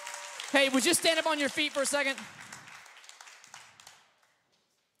 Hey, would you stand up on your feet for a second?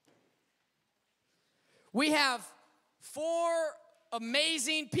 We have 4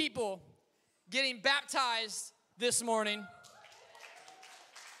 amazing people getting baptized this morning.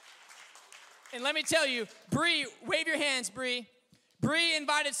 And let me tell you, Bree, wave your hands, Bree. Bree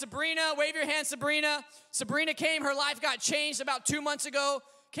invited Sabrina. Wave your hands, Sabrina. Sabrina came. Her life got changed about 2 months ago.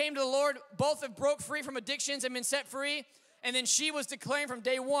 Came to the Lord. Both have broke free from addictions and been set free. And then she was declaring from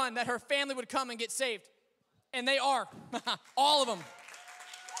day one that her family would come and get saved. And they are. All of them.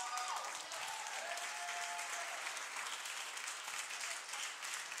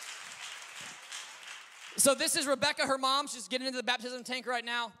 So this is Rebecca, her mom. She's getting into the baptism tank right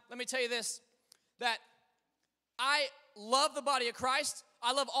now. Let me tell you this, that I love the body of Christ.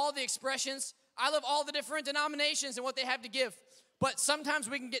 I love all the expressions. I love all the different denominations and what they have to give. But sometimes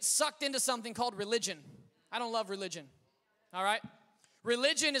we can get sucked into something called religion. I don't love religion. All right?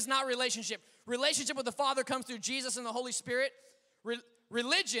 Religion is not relationship. Relationship with the Father comes through Jesus and the Holy Spirit.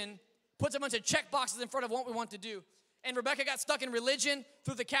 Religion puts a bunch of check boxes in front of what we want to do. And Rebecca got stuck in religion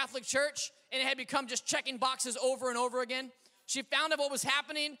through the Catholic Church, and it had become just checking boxes over and over again. She found out what was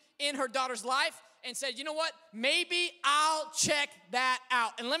happening in her daughter's life and said, you know what? Maybe I'll check that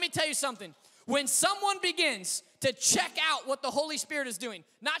out. And let me tell you something. When someone begins to check out what the Holy Spirit is doing,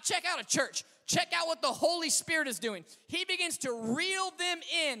 not check out a church, check out what the Holy Spirit is doing. He begins to reel them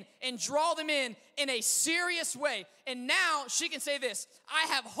in and draw them in a serious way. And now she can say this, I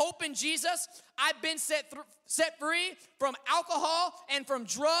have hope in Jesus. I've been set free from alcohol and from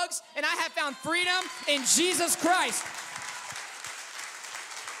drugs, and I have found freedom in Jesus Christ.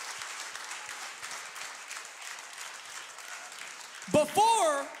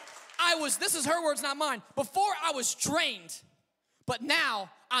 Before this is her words, not mine. Before I was drained, but now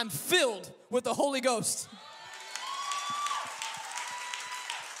I'm filled with the Holy Ghost.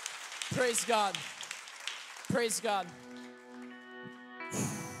 Praise God. Praise God.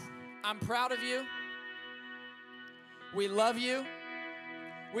 I'm proud of you. We love you.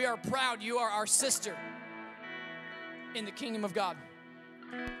 We are proud you are our sister in the kingdom of God.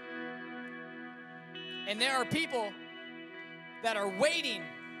 And there are people that are waiting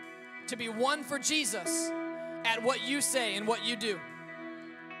to be won for Jesus at what you say and what you do.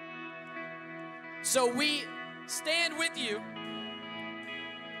 So we stand with you,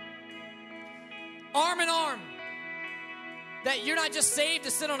 arm in arm, that you're not just saved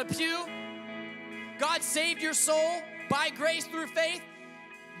to sit on a pew. God saved your soul by grace through faith,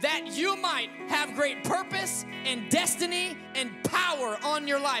 that you might have great purpose and destiny and power on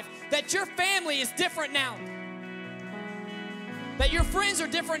your life, that your family is different now, that your friends are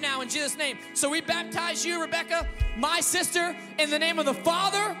different now in Jesus' name. So we baptize you, Rebecca, my sister, in the name of the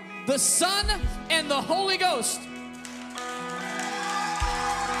Father, the Son, and the Holy Ghost.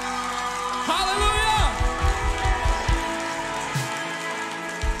 Hallelujah!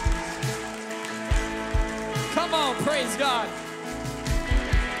 Come on, praise God.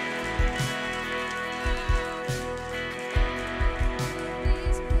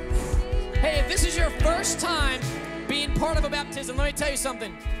 Hey, if this is your first time being part of a baptism, let me tell you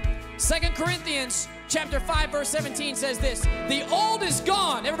something. 2 Corinthians chapter 5, verse 17 says this: the old is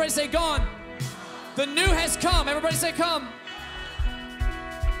gone. Everybody say gone. The new has come. Everybody say come.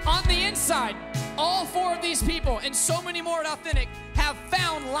 On the inside, all four of these people and so many more at Authentic have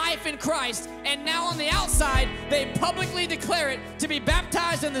found life in Christ, and now on the outside, they publicly declare it to be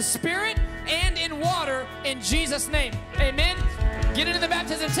baptized in the Spirit and in water in Jesus' name. Amen. Get into the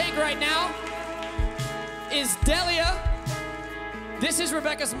baptism tank right now. Is Delia. This is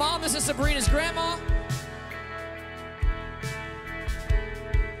Rebecca's mom. This is Sabrina's grandma.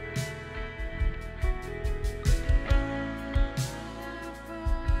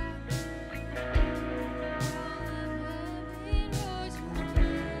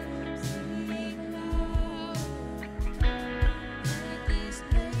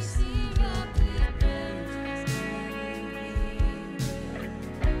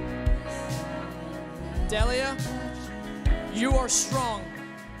 Delia, you are strong.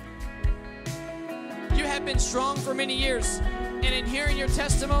 You have been strong for many years. And in hearing your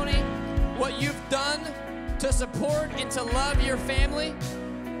testimony, what you've done to support and to love your family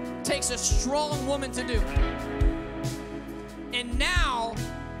takes a strong woman to do. And now,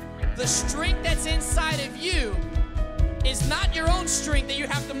 the strength that's inside of you is not your own strength that you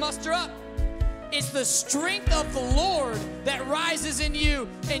have to muster up. It's the strength of the Lord that rises in you,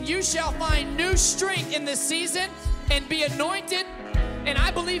 and you shall find new strength in this season and be anointed. And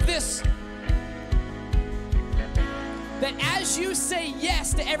I believe this, that as you say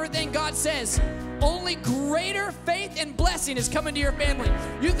yes to everything God says, only greater faith and blessing is coming to your family.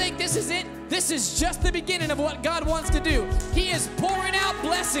 You think this is it? This is just the beginning of what God wants to do. He is pouring out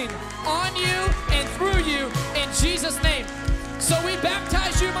blessing on you and through you in Jesus' name. So we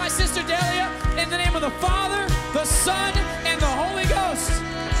baptize you, my sister Delia, in the name of the Father, the Son, and the Holy Ghost.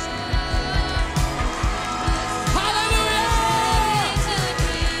 Hallelujah!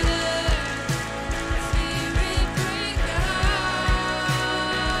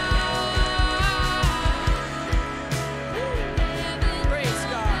 Praise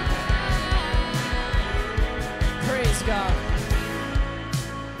God. Praise God.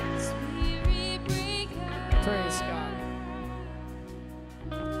 Praise God.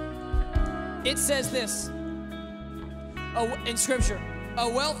 It says this in Scripture: a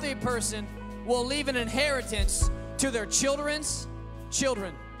wealthy person will leave an inheritance to their children's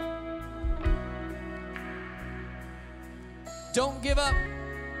children. Don't give up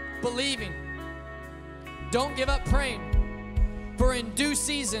believing. Don't give up praying. For in due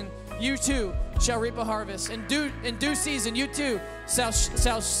season, you too shall reap a harvest. In due season, you too shall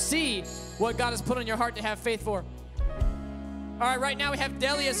see what God has put on your heart to have faith for. All right, right now we have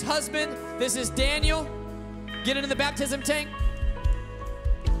Delia's husband. This is Daniel. Get into the baptism tank.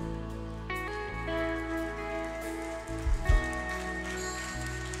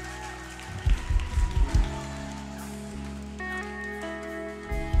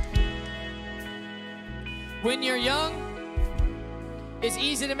 When you're young, it's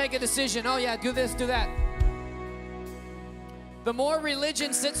easy to make a decision. Oh yeah, do this, do that. The more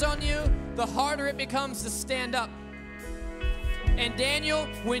religion sits on you, the harder it becomes to stand up. And Daniel,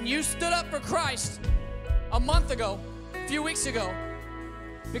 when you stood up for Christ a month ago, a few weeks ago,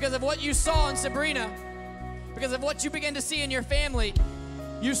 because of what you saw in Sabrina, because of what you began to see in your family,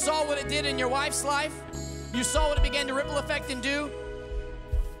 you saw what it did in your wife's life, you saw what it began to ripple effect and do.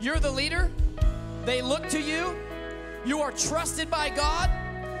 You're the leader. They look to you. You are trusted by God.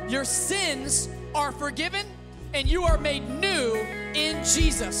 Your sins are forgiven, and you are made new in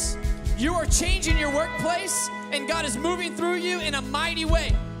Jesus. You are changing your workplace. and God is moving through you in a mighty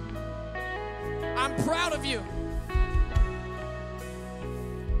way. I'm proud of you.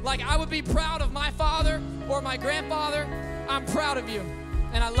 Like I would be proud of my father or my grandfather. I'm proud of you,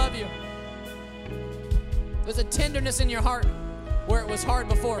 and I love you. There's a tenderness in your heart where it was hard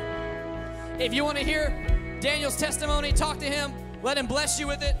before. If you want to hear Daniel's testimony, talk to him. Let him bless you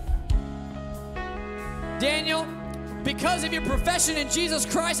with it. Daniel, because of your profession in Jesus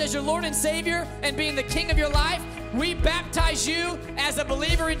Christ as your Lord and Savior and being the King of your life, we baptize you as a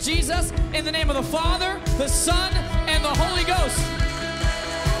believer in Jesus in the name of the Father, the Son, and the Holy Ghost.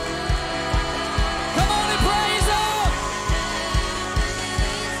 Come on and praise Him!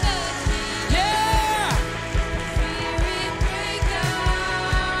 Yeah!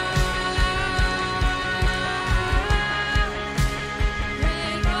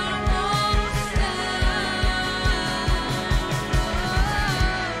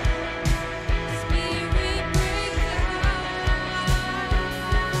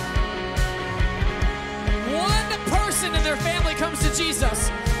 One person in their family comes to Jesus,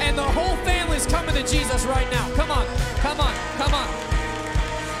 and the whole family's coming to Jesus right now. Come on, come on, come on.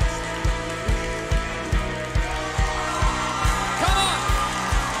 Come on.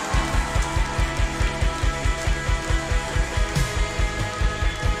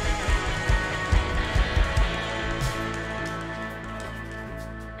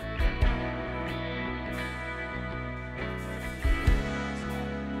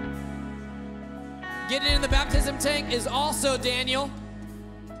 Getting in the baptism tank is also Daniel.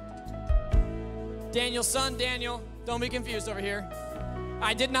 Daniel's son, Daniel. Don't be confused over here.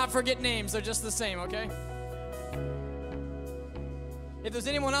 I did not forget names. They're just the same, okay? If there's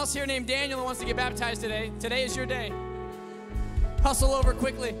anyone else here named Daniel that wants to get baptized today, today is your day. Hustle over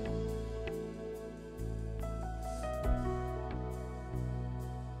quickly.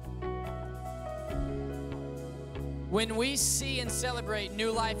 When we see and celebrate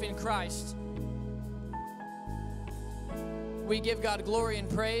new life in Christ, we give God glory and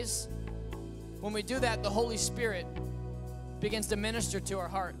praise. When we do that, the Holy Spirit begins to minister to our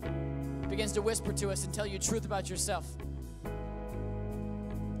heart, begins to whisper to us and tell you truth about yourself.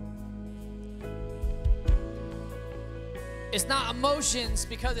 It's not emotions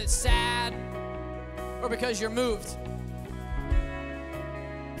because it's sad or because you're moved.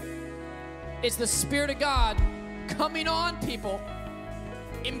 It's the Spirit of God coming on people,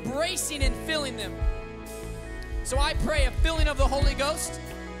 embracing and filling them. So I pray a filling of the Holy Ghost,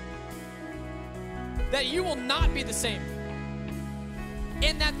 that you will not be the same.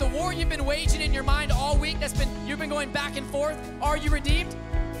 And that the war you've been waging in your mind all week, you've been going back and forth, are you redeemed?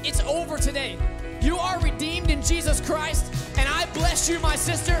 It's over today. You are redeemed in Jesus Christ, and I bless you, my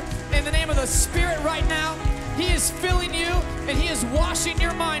sister, in the name of the Spirit right now. He is filling you, and He is washing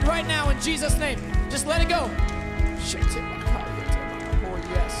your mind right now in Jesus' name. Just let it go. Oh,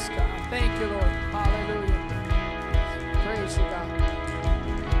 yes, God. Thank you, Lord. Hallelujah. Praise you, God.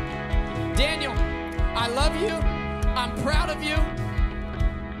 Daniel, I love you. I'm proud of you.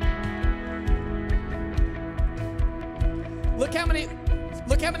 Look how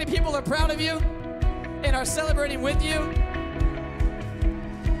many people are proud of you and are celebrating with you.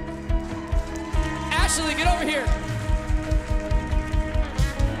 Ashley, get over here.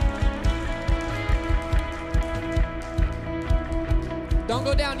 Don't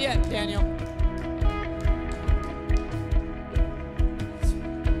go down yet, Daniel.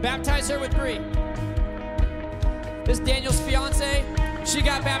 Baptize her with Bree. This is Daniel's fiance. She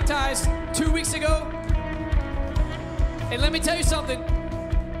got baptized 2 weeks ago. And let me tell you something.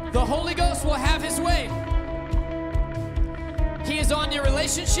 The Holy Ghost will have His way. He is on your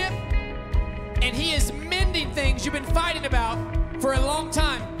relationship, and He is mending things you've been fighting about for a long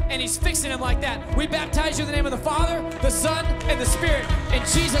time, and He's fixing them like that. We baptize you in the name of the Father, the Son, and the Spirit. In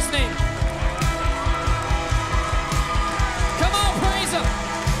Jesus' name. Come on, praise Him.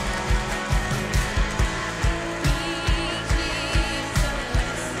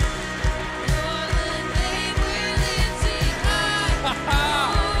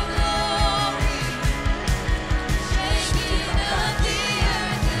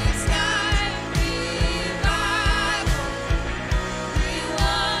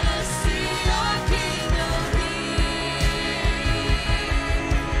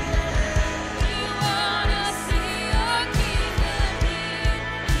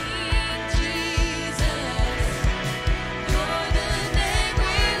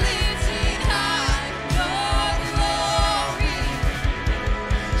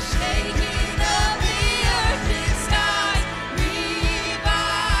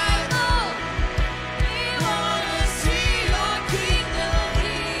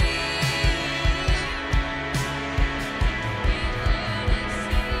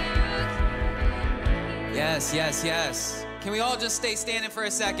 Yes, yes, yes. Can we all just stay standing for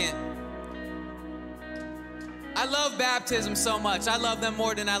a second? I love baptism so much. I love them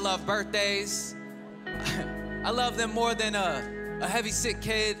more than I love birthdays. I love them more than a heavy sick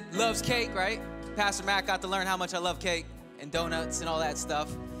kid loves cake, right? Pastor Matt got to learn how much I love cake and donuts and all that stuff.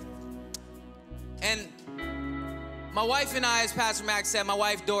 And my wife and I, as Pastor Max said, my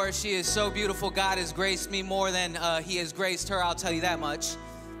wife Doris, she is so beautiful. God has graced me more than he has graced her, I'll tell you that much.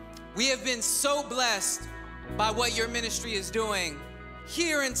 We have been so blessed by what your ministry is doing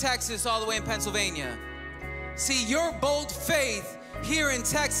here in Texas, all the way in Pennsylvania. See, your bold faith here in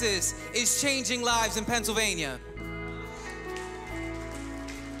Texas is changing lives in Pennsylvania.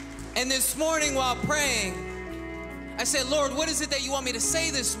 And this morning while praying, I said, Lord, what is it that you want me to say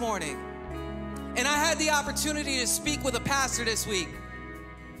this morning? And I had the opportunity to speak with a pastor this week.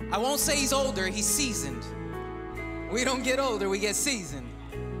 I won't say he's older, he's seasoned. We don't get older, we get seasoned.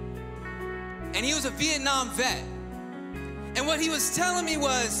 And he was a Vietnam vet. And what he was telling me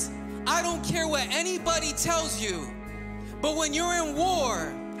was, I don't care what anybody tells you, but when you're in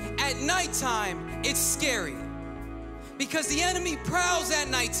war, at nighttime, it's scary. Because the enemy prowls at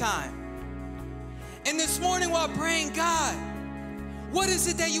nighttime. And this morning while praying, God, what is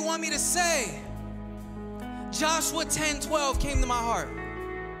it that you want me to say? Joshua 10:12 came to my heart.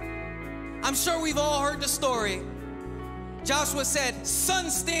 I'm sure we've all heard the story. Joshua said, sun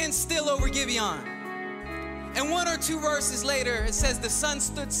stands still over Gibeon. And 1 or 2 verses later, it says the sun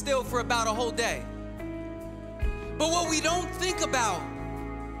stood still for about a whole day. But what we don't think about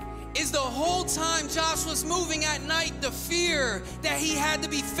is the whole time Joshua's moving at night, the fear that he had to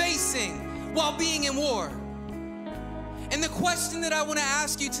be facing while being in war. And the question that I want to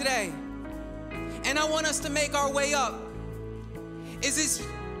ask you today, and I want us to make our way up, is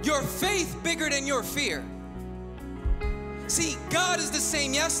your faith bigger than your fear? See, God is the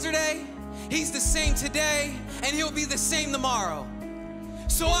same yesterday, He's the same today, and He'll be the same tomorrow.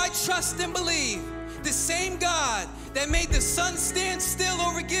 So I trust and believe the same God that made the sun stand still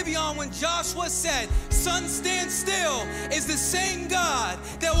over Gibeon when Joshua said, sun stand still, is the same God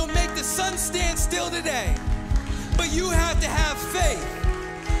that will make the sun stand still today. But you have to have faith.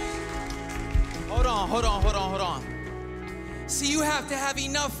 Hold on. See, you have to have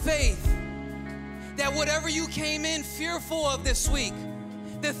enough faith that whatever you came in fearful of this week,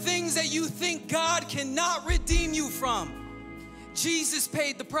 the things that you think God cannot redeem you from, Jesus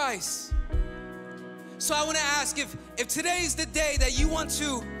paid the price. So I want to ask if today's the day that you want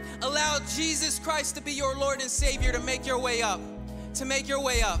to allow Jesus Christ to be your Lord and Savior, to make your way up.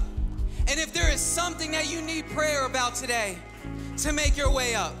 And if there is something that you need prayer about today, to make your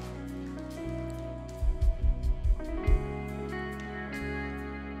way up.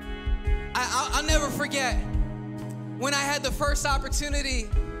 I'll never forget when I had the first opportunity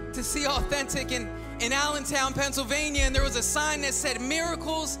to see Authentic in Allentown, Pennsylvania, and there was a sign that said,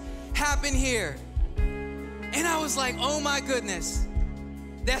 miracles happen here. And I was like, oh my goodness,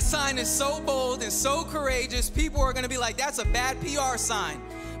 that sign is so bold and so courageous. People are gonna be like, that's a bad PR sign.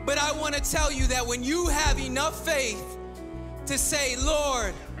 But I wanna tell you that when you have enough faith to say,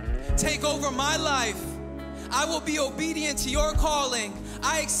 Lord, take over my life, I will be obedient to your calling,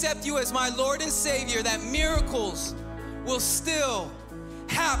 I accept you as my Lord and Savior, that miracles will still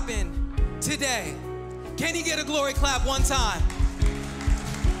happen today. Can you get a glory clap one time?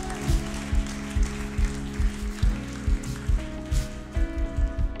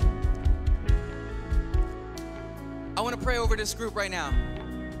 I want to pray over this group right now.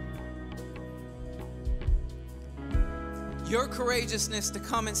 Your courageousness to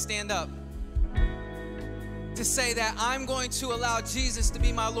come and stand up, to say that I'm going to allow Jesus to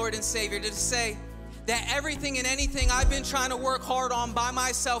be my Lord and Savior, to say that everything and anything I've been trying to work hard on by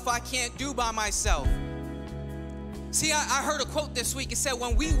myself, I can't do by myself. See, I heard a quote this week. It said,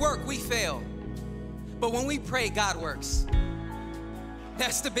 when we work, we fail. But when we pray, God works.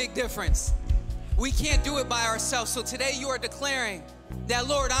 That's the big difference. We can't do it by ourselves. So today you are declaring that,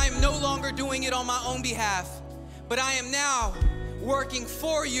 Lord, I am no longer doing it on my own behalf, but I am now working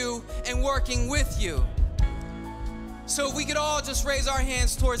for you and working with you. So if we could all just raise our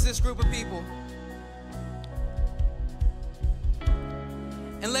hands towards this group of people.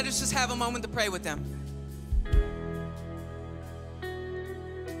 And let us just have a moment to pray with them.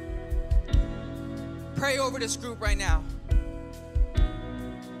 Pray over this group right now.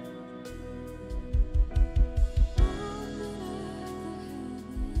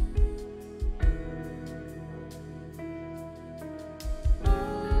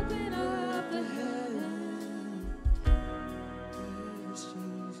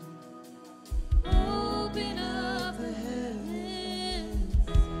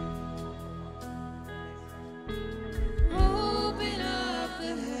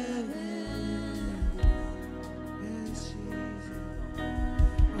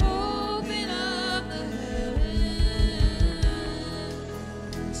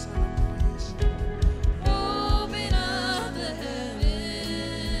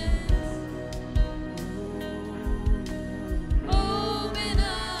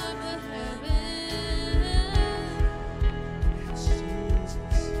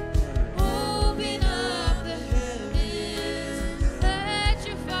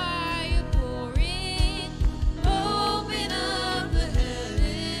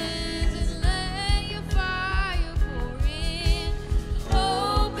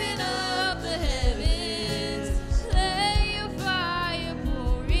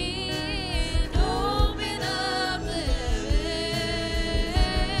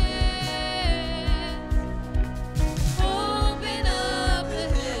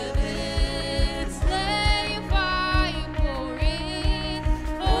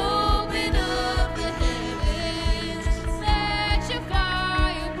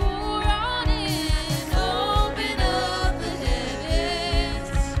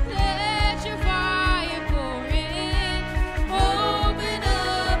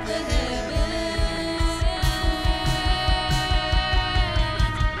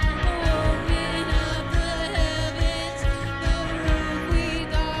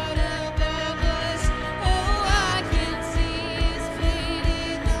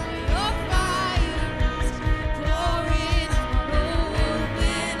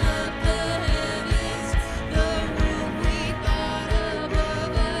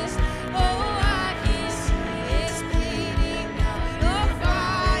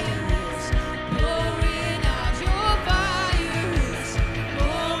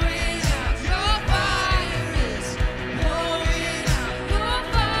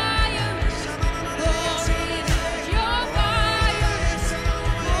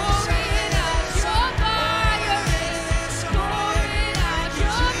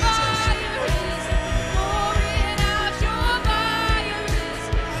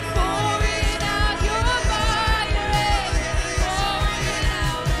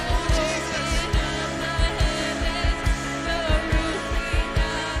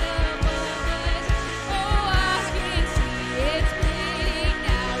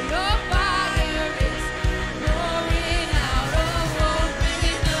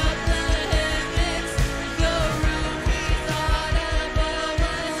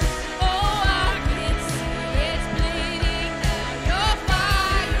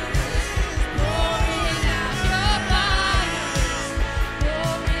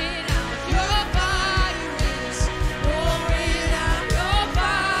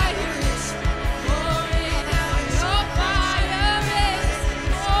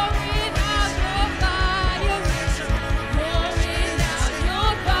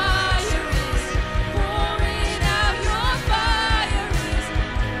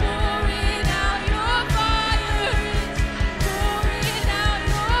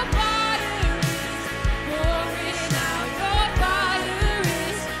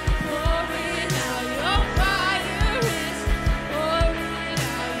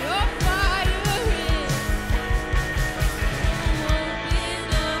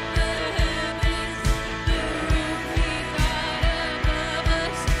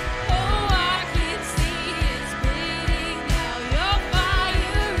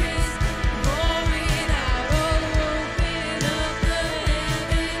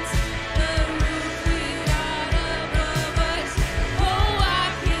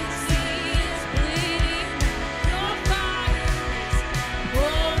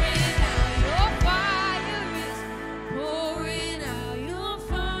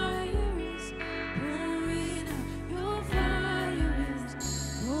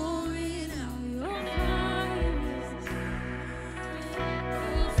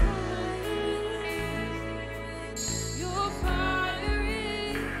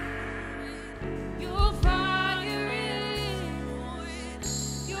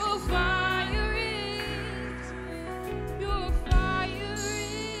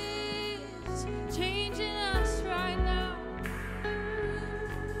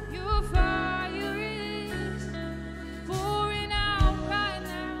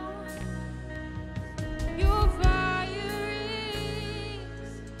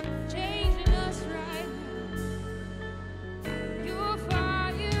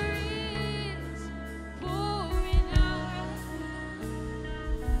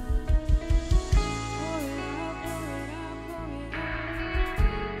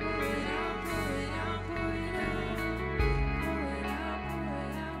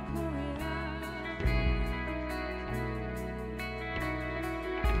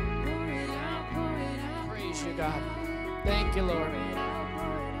 you, God. Thank you, Lord.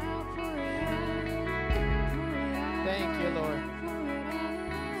 Thank you, Lord.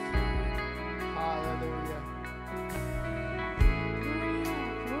 Hallelujah.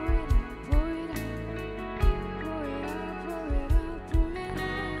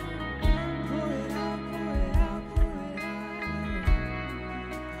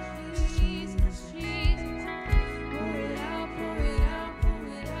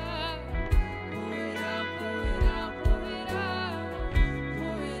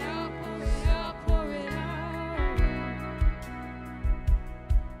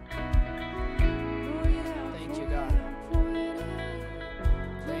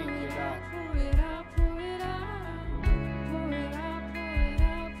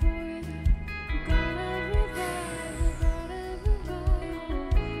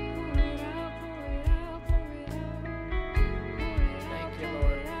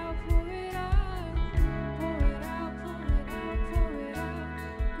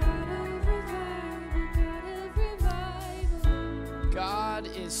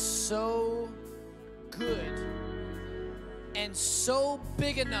 So good and so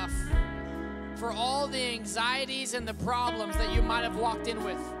big enough for all the anxieties and the problems that you might have walked in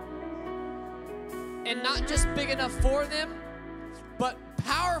with. And not just big enough for them, but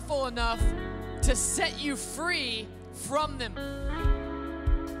powerful enough to set you free from them.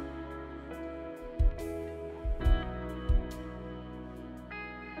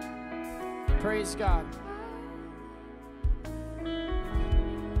 Praise God.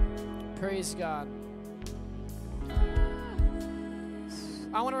 Praise God.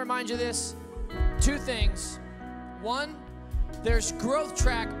 I want to remind you this. Two things. One, there's growth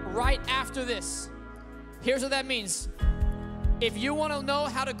track right after this. Here's what that means. If you want to know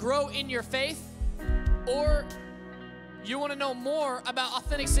how to grow in your faith, or you want to know more about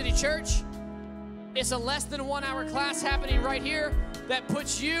Authentic City Church, it's a less than 1 hour class happening right here that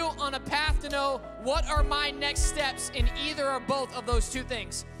puts you on a path to know what are my next steps in either or both of those two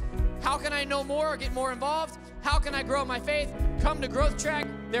things. How can I know more or get more involved? How can I grow my faith? Come to Growth Track.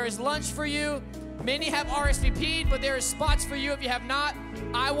 There is lunch for you. Many have RSVP'd, but there is spots for you if you have not.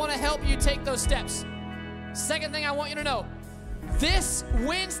 I want to help you take those steps. Second thing I want you to know, this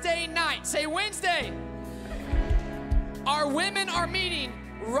Wednesday night, say Wednesday, our women are meeting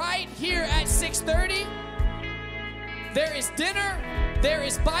right here at 6:30. There is dinner, there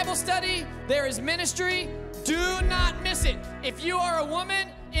is Bible study, there is ministry. Do not miss it. If you are a woman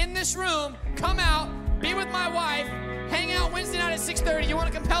in this room, come out, be with my wife, hang out Wednesday night at 6:30. You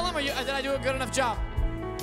want to compel them, or did I do a good enough job?